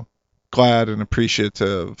glad and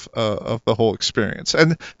appreciative of the whole experience.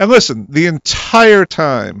 And listen, the entire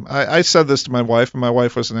time, I said this to my wife, and my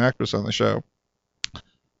wife was an actress on the show.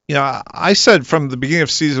 I said from the beginning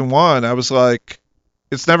of season 1, I was like,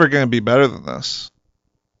 it's never going to be better than this.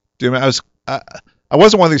 Do you know what I mean? I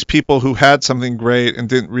wasn't one of these people who had something great and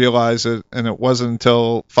didn't realize it, and it wasn't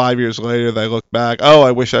until 5 years later that I looked back, oh,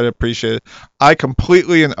 I wish I'd appreciated it. I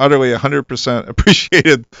completely and utterly 100%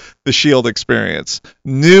 appreciated the S.H.I.E.L.D. experience.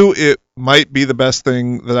 Knew it might be the best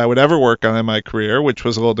thing that I would ever work on in my career, which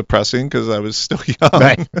was a little depressing because I was still young.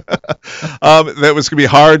 Right. That was going to be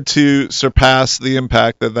hard to surpass the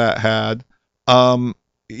impact that had. The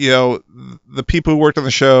people who worked on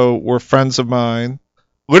the show were friends of mine.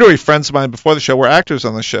 Literally friends of mine before the show were actors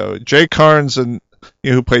on the show. Jay Carnes, and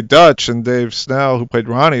who played Dutch, and Dave Snell, who played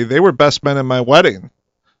Ronnie, they were best men in my wedding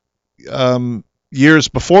years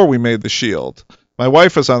before we made the S.H.I.E.L.D. My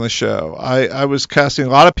wife was on the show. I was casting a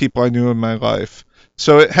lot of people I knew in my life.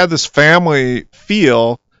 So it had this family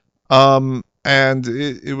feel, and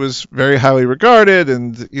it was very highly regarded,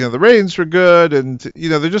 and the ratings were good, and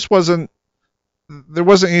there just wasn't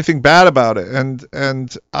anything bad about it.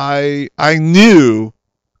 And I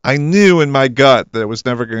knew in my gut that it was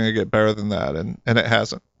never going to get better than that, and it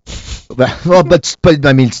hasn't. Well, but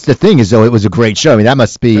I mean, the thing is, though, it was a great show. I mean, that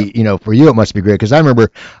must be, for you, it must be great, because I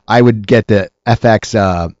remember I would get the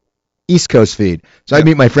FX East Coast feed. So I'd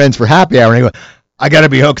meet my friends for happy hour, and I go, I got to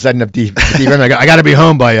be home because I didn't have TV. I got to be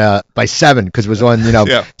home by 7 because it was on,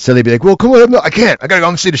 So they'd be like, well, come on, I can't. I got to go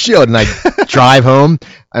and see the S.H.I.E.L.D. And I'd drive home,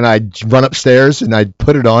 and I'd run upstairs, and I'd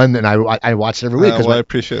put it on, and I watched it every week. I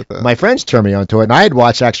appreciate that. My friends turned me onto it, and I had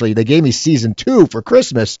watched, actually, they gave me season 2 for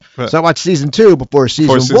Christmas. Right. So I watched season 2 before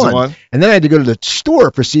season 1. And then I had to go to the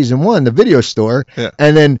store for season 1, the video store. Yeah.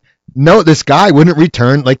 And then, no, this guy wouldn't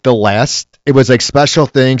return like the last. It was like special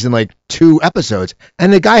things in like 2 episodes.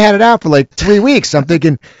 And the guy had it out for like 3 weeks. I'm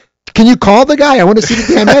thinking, can you call the guy? I want to see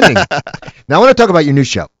the damn ending. Now I want to talk about your new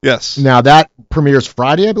show. Yes. Now that premieres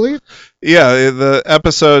Friday, I believe? Yeah, the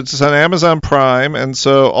episodes is on Amazon Prime, and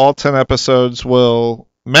so all 10 episodes will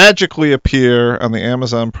magically appear on the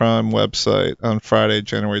Amazon Prime website on Friday,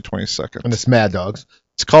 January 22nd. And it's Mad Dogs.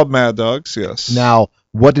 It's called Mad Dogs, yes. Now,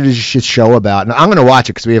 what did this show about? And I'm going to watch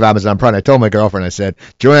it because we have Amazon Prime. I told my girlfriend, I said,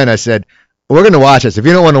 Joanne, I said, we're going to watch this. If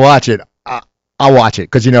you don't want to watch it, I'll watch it.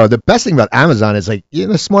 Because, the best thing about Amazon is like,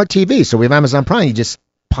 smart TV. So we have Amazon Prime. You just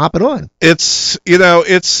pop it on. I've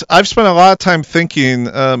spent a lot of time thinking,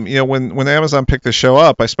 when Amazon picked the show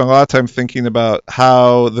up, I spent a lot of time thinking about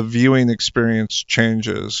how the viewing experience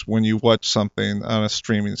changes when you watch something on a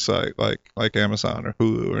streaming site like Amazon or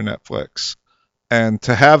Hulu or Netflix. And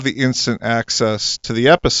to have the instant access to the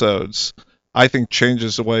episodes, I think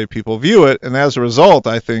changes the way people view it. And as a result,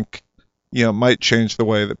 I think, might change the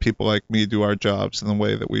way that people like me do our jobs and the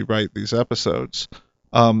way that we write these episodes.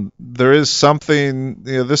 There is something,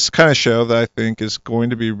 this kind of show that I think is going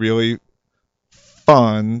to be really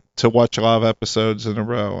fun to watch a lot of episodes in a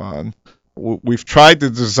row on. We've tried to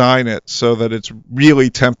design it so that it's really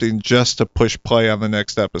tempting just to push play on the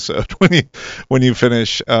next episode when you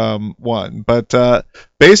finish one. But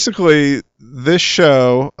basically, this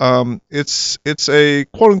show, it's a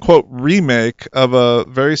quote unquote remake of a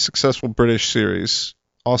very successful British series,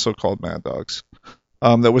 also called Mad Dogs.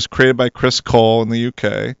 That was created by Chris Cole in the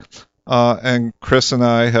UK. And Chris and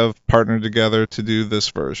I have partnered together to do this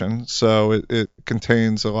version. So it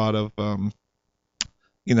contains a lot of,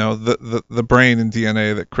 the brain and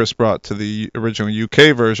DNA that Chris brought to the original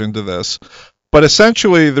UK version to this. But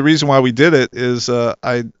essentially, the reason why we did it is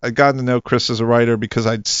I'd gotten to know Chris as a writer because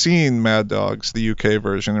I'd seen Mad Dogs, the UK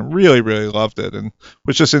version, and really, really loved it, and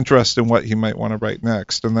was just interested in what he might want to write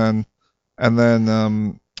next. And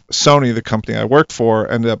then Sony, the company I worked for,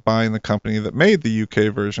 ended up buying the company that made the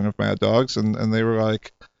UK version of Mad Dogs, and they were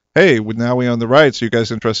like, hey, now we own the rights. Are you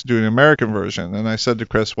guys interested in doing an American version? And I said to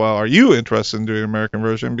Chris, well, are you interested in doing an American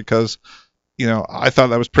version? Because, I thought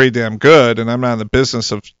that was pretty damn good, and I'm not in the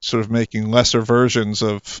business of sort of making lesser versions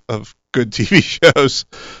of good TV shows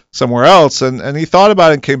somewhere else. And he thought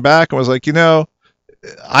about it and came back and was like,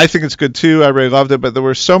 I think it's good too. I really loved it, but there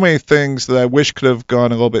were so many things that I wish could have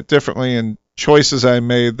gone a little bit differently, and choices I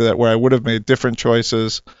made where I would have made different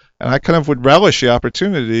choices, and I kind of would relish the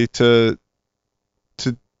opportunity to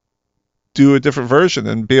do a different version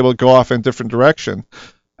and be able to go off in a different direction.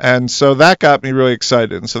 And so that got me really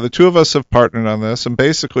excited. And so the two of us have partnered on this, and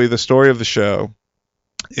basically the story of the show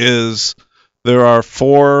is there are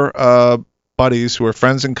four buddies who are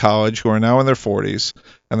friends in college who are now in their 40s,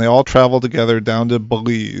 and they all travel together down to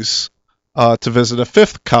Belize to visit a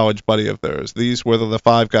fifth college buddy of theirs. These were the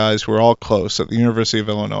five guys who were all close at the University of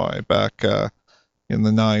Illinois back in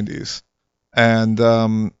the 90s.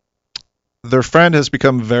 And their friend has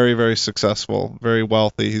become very, very successful, very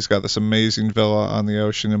wealthy. He's got this amazing villa on the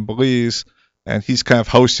ocean in Belize, and he's kind of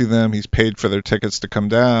hosting them. He's paid for their tickets to come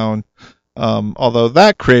down. Although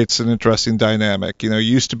that creates an interesting dynamic.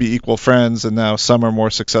 Used to be equal friends, and now some are more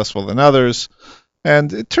successful than others.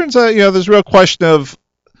 And it turns out, there's a real question of,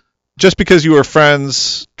 just because you were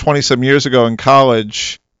friends 20-some years ago in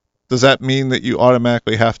college, does that mean that you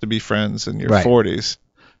automatically have to be friends in your 40s?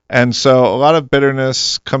 And so a lot of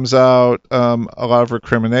bitterness comes out, a lot of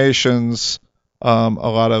recriminations, a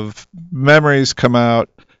lot of memories come out,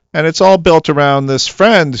 and it's all built around this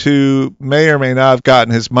friend who may or may not have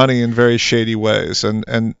gotten his money in very shady ways.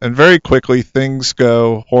 And very quickly things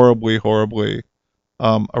go horribly, horribly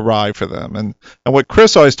awry for them. And what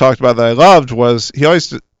Chris always talked about that I loved was he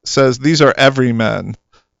always says these are everymen.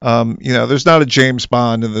 There's not a James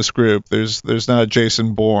Bond in this group. There's not a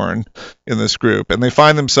Jason Bourne in this group, and they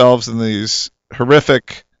find themselves in these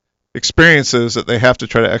horrific experiences that they have to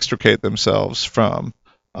try to extricate themselves from.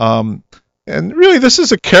 And really, this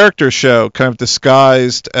is a character show, kind of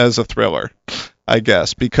disguised as a thriller, I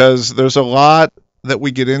guess, because there's a lot that we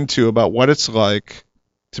get into about what it's like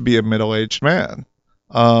to be a middle-aged man.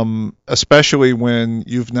 Especially when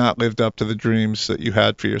you've not lived up to the dreams that you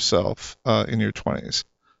had for yourself in your 20s.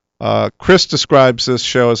 Chris describes this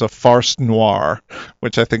show as a farce noir,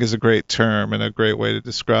 which I think is a great term and a great way to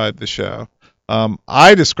describe the show.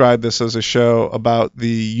 I describe this as a show about the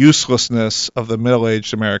uselessness of the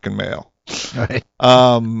middle-aged American male. Right.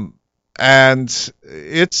 And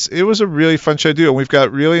it was a really fun show to do, and we've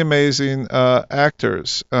got really amazing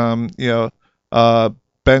actors.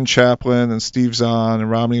 Ben Chaplin and Steve Zahn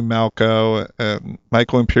and Romney Malco and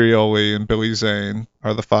Michael Imperioli and Billy Zane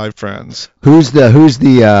are the five friends. Who's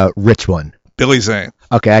the rich one? Billy Zane.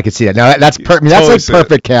 Okay, I can see that. Now that's that's totally like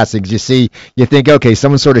perfect casting. You think, okay,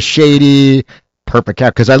 someone's sort of shady, perfect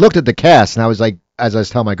cast. Because I looked at the cast and I was like, as I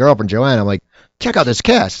was telling my girlfriend Joanne, I'm like, check out this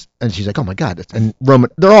cast, and she's like, oh my god, and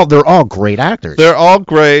Roman, they're all great actors. They're all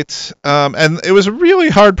great, and it was a really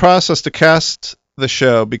hard process to cast the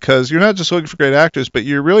show because you're not just looking for great actors, but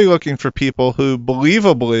you're really looking for people who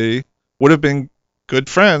believably would have been good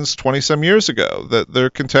friends 20 some years ago, that they're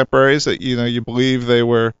contemporaries, that you believe they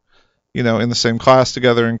were in the same class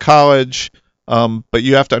together in college, but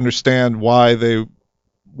you have to understand why they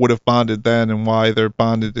would have bonded then and why they're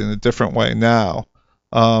bonded in a different way now.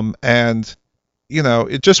 And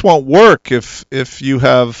it just won't work if you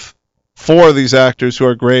have 4 of these actors who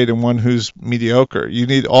are great and one who's mediocre. You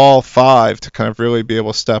need all 5 to kind of really be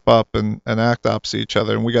able to step up and act opposite each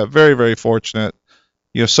other. And we got very, very fortunate.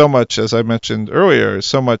 So much, as I mentioned earlier,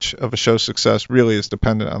 so much of a show's success really is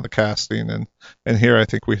dependent on the casting, and here I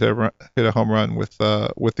think we hit a home run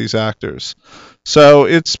with these actors. So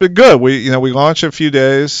it's been good. We launched in a few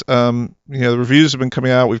days. The reviews have been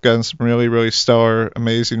coming out. We've gotten some really, really stellar,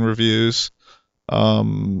 amazing reviews.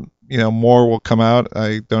 More will come out.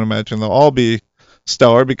 I don't imagine they'll all be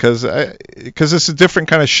stellar because it's a different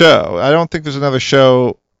kind of show. I don't think there's another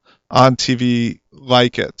show on TV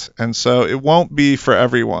like it, and so it won't be for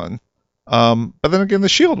everyone. But then again, The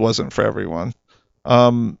Shield wasn't for everyone.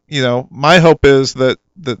 My hope is that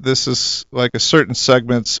this is like a certain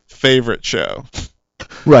segment's favorite show.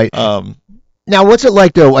 Right. Now, what's it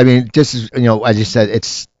like though? I mean, just as as you said,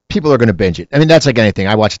 it's people are going to binge it. I mean, that's like anything.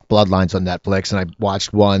 I watched Bloodlines on Netflix, and I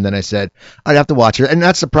watched one. Then I said I'd have to watch it, and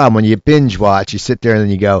that's the problem when you binge watch. You sit there and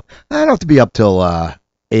then you go, I don't have to be up till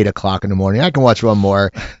 8 o'clock in the morning. I can watch one more,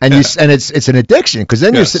 and it's an addiction because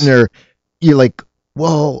then you're sitting there, you're like,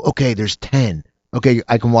 well, okay, there's 10. Okay,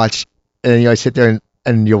 I can watch, and I sit there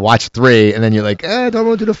and you watch 3, and then you're like, I don't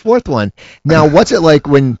want to do the 4th one. Now, what's it like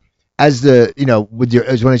when, when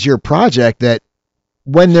it's your project, that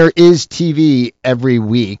when there is TV every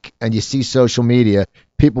week and you see social media,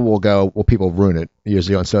 people will go, well, people ruin it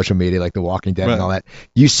usually on social media, like The Walking Dead and all that.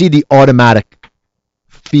 You see the automatic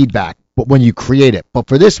feedback. But when you create it, but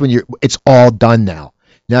for this, it's all done now.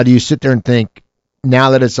 Now, do you sit there and think, now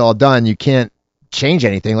that it's all done, you can't change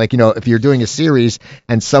anything? Like, if you're doing a series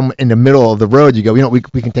and some in the middle of the road, you go, we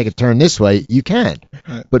can take a turn this way. You can.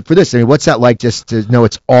 Right. But for this, I mean, what's that like, just to know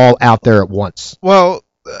it's all out there at once? Well,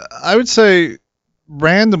 I would say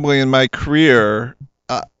randomly in my career,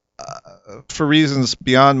 for reasons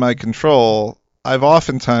beyond my control, I've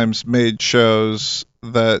oftentimes made shows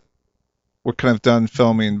that were kind of done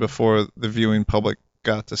filming before the viewing public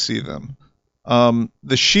got to see them.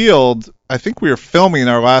 The Shield, I think we were filming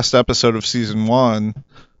our last episode of season 1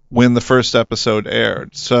 when the first episode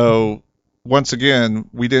aired. So once again,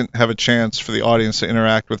 we didn't have a chance for the audience to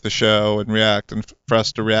interact with the show and react, and for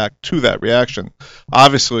us to react to that reaction.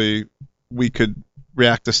 Obviously, we could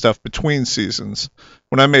react to stuff between seasons.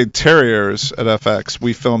 When I made Terriers at FX,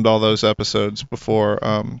 we filmed all those episodes before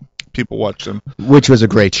people watched them. Which was a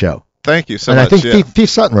great show. Thank you so much. And I think Fief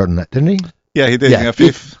Sutton wrote on that, didn't he? Yeah, he did. Yeah,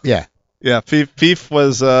 Fief. Yeah. Yeah, Fief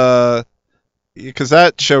was because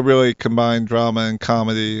that show really combined drama and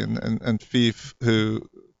comedy, and Fief, who,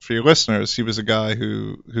 for your listeners, he was a guy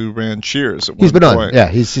who ran Cheers at one point. He's been on. Yeah,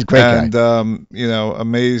 he's a great guy. And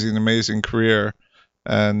amazing career,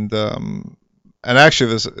 and actually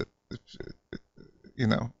there's if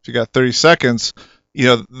you got 30 seconds,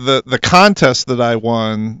 the contest that I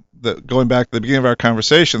won. Going back to the beginning of our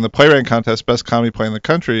conversation, the playwriting contest, best comedy play in the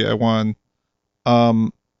country, I won.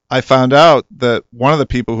 I found out that one of the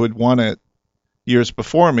people who had won it years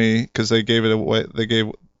before me, because they gave it away,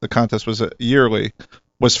 the contest was yearly,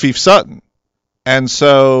 was Fief Sutton. And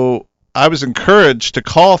so I was encouraged to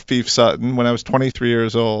call Fief Sutton when I was 23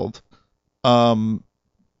 years old,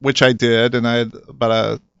 which I did, and I had about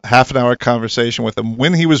a half an hour conversation with him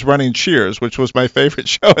when he was running Cheers, which was my favorite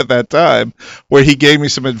show at that time, where he gave me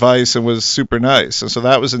some advice and was super nice. And so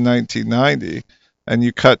that was in 1990, and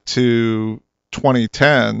you cut to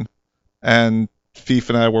 2010, and Fief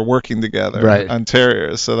and I were working together on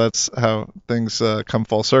Terriers. So that's how things come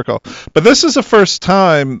full circle. But this is the first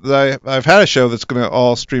time that I've had a show that's going to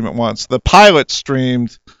all stream at once. The pilot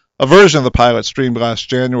streamed. A version of the pilot streamed last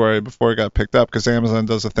January before it got picked up, because Amazon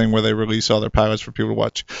does a thing where they release all their pilots for people to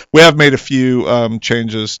watch. We have made a few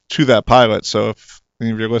changes to that pilot, so if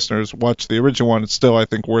any of your listeners watch the original one, it's still, I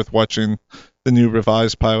think, worth watching the new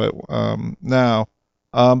revised pilot now.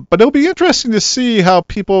 But it'll be interesting to see how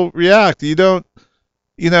people react. I don't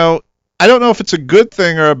know if it's a good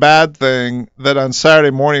thing or a bad thing that on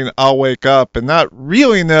Saturday morning I'll wake up and not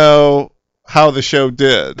really know how the show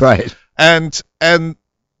did. Right. And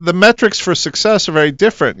the metrics for success are very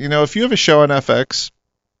different. If you have a show on FX,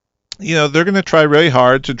 they're going to try really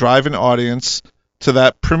hard to drive an audience to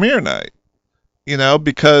that premiere night,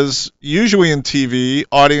 because usually in TV,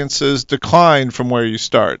 audiences decline from where you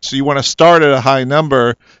start. So you want to start at a high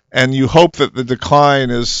number, and you hope that the decline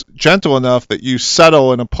is gentle enough that you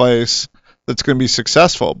settle in a place that's going to be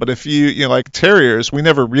successful. But if you know, like Terriers, we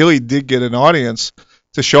never really did get an audience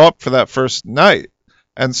to show up for that first night.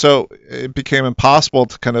 And so it became impossible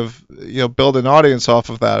to kind of, build an audience off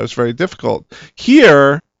of that. It was very difficult.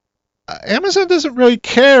 Here, Amazon doesn't really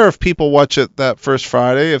care if people watch it that first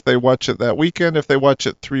Friday, if they watch it that weekend, if they watch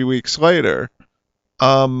it 3 weeks later.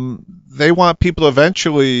 They want people to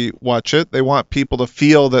eventually watch it. They want people to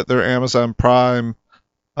feel that their Amazon Prime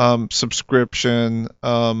subscription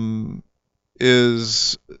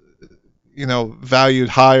is, valued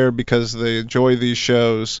higher because they enjoy these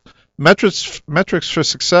shows. Metrics for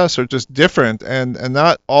success are just different, and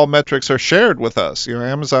not all metrics are shared with us.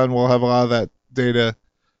 Amazon will have a lot of that data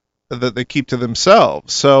that they keep to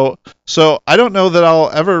themselves. So I don't know that I'll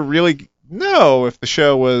ever really know if the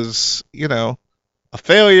show was, a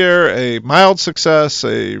failure, a mild success,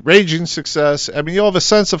 a raging success. I mean, you'll have a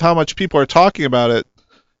sense of how much people are talking about it,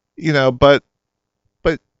 but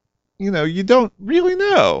you don't really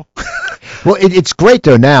know. Well, it's great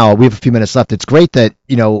though. Now we have a few minutes left. It's great that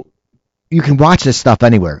you can watch this stuff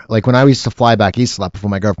anywhere. Like when I used to fly back east a lot before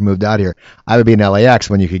my girlfriend moved out here, I would be in LAX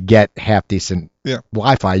when you could get half decent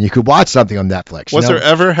Wi-Fi and you could watch something on Netflix. Was there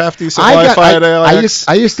ever half decent Wi-Fi at LAX?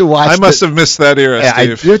 I used to watch. I must have missed that era,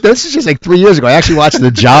 Steve. This is just like 3 years ago. I actually watched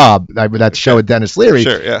The Job, that show with Dennis Leary.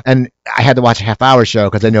 Sure, yeah. And I had to watch a half-hour show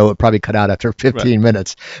because I know it would probably cut out after 15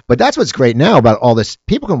 minutes. But that's what's great now about all this.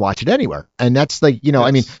 People can watch it anywhere, and that's like Yes.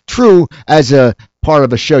 I mean, true as a part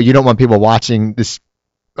of a show, you don't want people watching this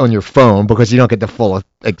on your phone because you don't get the full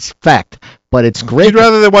effect. But it's great. You'd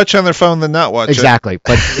rather they watch on their phone than not watch exactly.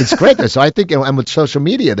 But it's great though. So I think, and with social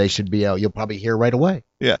media, they should be. You'll probably hear right away.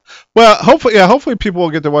 Yeah. Well, hopefully people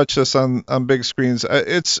will get to watch this on big screens.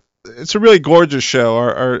 It's a really gorgeous show.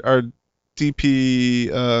 Our DP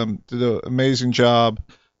did an amazing job.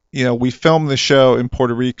 We filmed the show in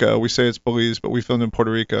Puerto Rico. We say it's Belize, but we filmed in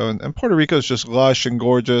Puerto Rico, and Puerto Rico is just lush and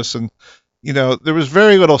gorgeous. And there was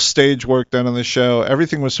very little stage work done on the show.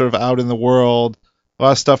 Everything was sort of out in the world. A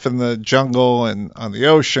lot of stuff in the jungle and on the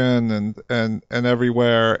ocean and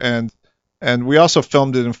everywhere. And we also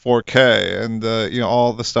filmed it in 4K. And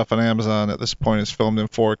all the stuff on Amazon at this point is filmed in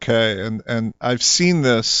 4K. And I've seen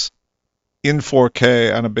this in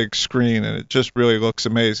 4K on a big screen, and it just really looks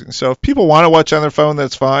amazing. So if people want to watch on their phone,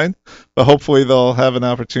 that's fine, but hopefully they'll have an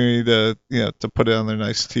opportunity to put it on their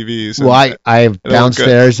nice TVs. Well, I have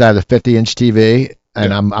downstairs, I have a 50-inch TV,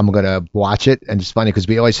 and I'm gonna watch it. And it's funny because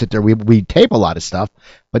we always sit there, we tape a lot of stuff,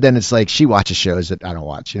 but then it's like she watches shows that I don't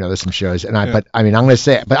watch. There's some shows, and but I mean, I'm gonna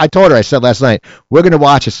say it. But I told her, I said last night, we're gonna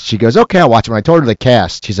watch it. She goes, okay, I'll watch it. When I told her the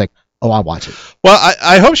cast, she's like, oh, I'll watch it. Well,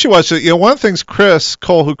 I hope she watched it. One of the things Chris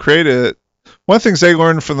Cole, who created it, one of the things they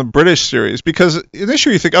learned from the British series, because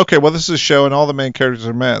initially you think, okay, well, this is a show and all the main characters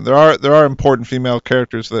are men. There are important female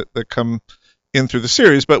characters that come in through the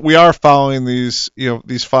series, but we are following these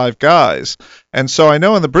five guys. And so I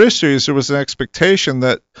know in the British series there was an expectation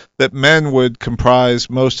that men would comprise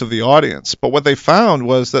most of the audience. But what they found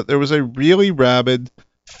was that there was a really rabid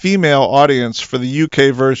female audience for the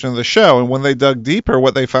UK version of the show. And when they dug deeper,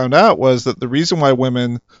 what they found out was that the reason why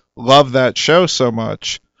women love that show so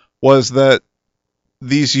much was that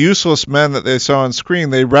these useless men that they saw on screen,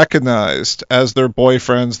 they recognized as their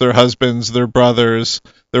boyfriends, their husbands, their brothers,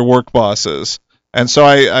 their work bosses. And so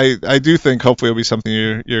I do think hopefully it'll be something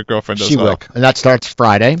your girlfriend does. She will. And that starts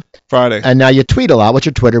Friday. And now you tweet a lot. What's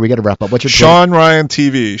your Twitter? We got to wrap up. What's your Twitter? Sean Ryan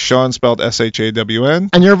TV. Sean spelled SHAWN.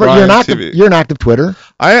 And you're an active Twitter.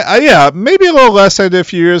 Yeah, maybe a little less I did a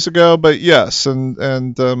few years ago, but yes. And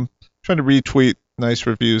trying to retweet nice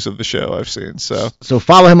reviews of the show I've seen. So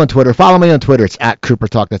follow him on Twitter. Follow me on Twitter. It's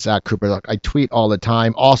 @CooperTalk. That's @CooperTalk. I tweet all the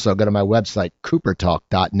time. Also, go to my website,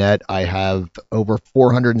 CooperTalk.net. I have over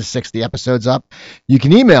 460 episodes up. You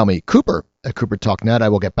can email me, Cooper@CooperTalk.net. I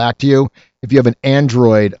will get back to you. If you have an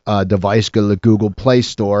Android device, go to the Google Play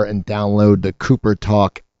Store and download the Cooper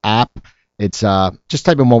Talk app. It's just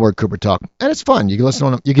type in one word, Cooper Talk, and it's fun. You can listen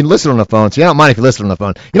on the phone. So you don't mind if you listen on the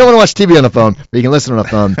phone. You don't want to watch TV on the phone, but you can listen on the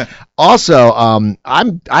phone. Also, I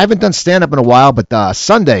haven't done stand up in a while, but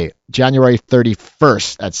Sunday, January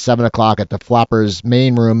 31st at 7:00 at the Flappers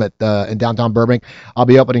main room in downtown Burbank, I'll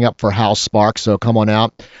be opening up for Hal Sparks. So come on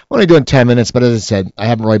out. I'm only doing 10 minutes, but as I said, I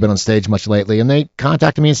haven't really been on stage much lately. And they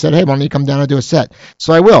contacted me and said, hey, why don't you come down and do a set?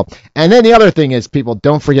 So I will. And then the other thing is, people,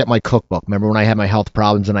 don't forget my cookbook. Remember when I had my health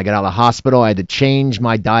problems and I got out of the hospital? I had to change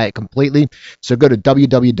my diet completely. So go to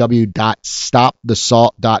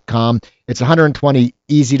www.stopthesalt.com. It's 120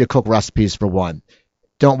 easy to cook recipes for one.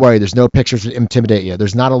 don't worry. There's no pictures to intimidate you.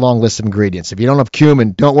 There's not a long list of ingredients. If you don't have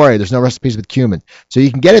cumin, don't worry. There's no recipes with cumin. So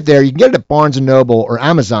you can get it there. You can get it at Barnes & Noble or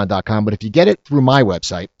Amazon.com. But if you get it through my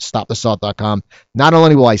website, stopthesalt.com, not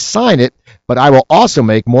only will I sign it, but I will also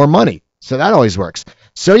make more money. So that always works.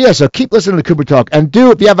 So yeah, so keep listening to Cooper Talk. And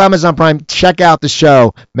if you have Amazon Prime, check out the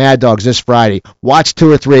show, Mad Dogs, this Friday. Watch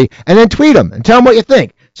 2 or 3, and then tweet them and tell them what you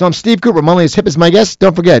think. So I'm Steve Cooper. I'm only as hip as my guest.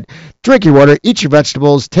 Don't forget, drink your water, eat your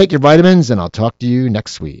vegetables, take your vitamins, and I'll talk to you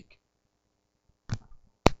next week.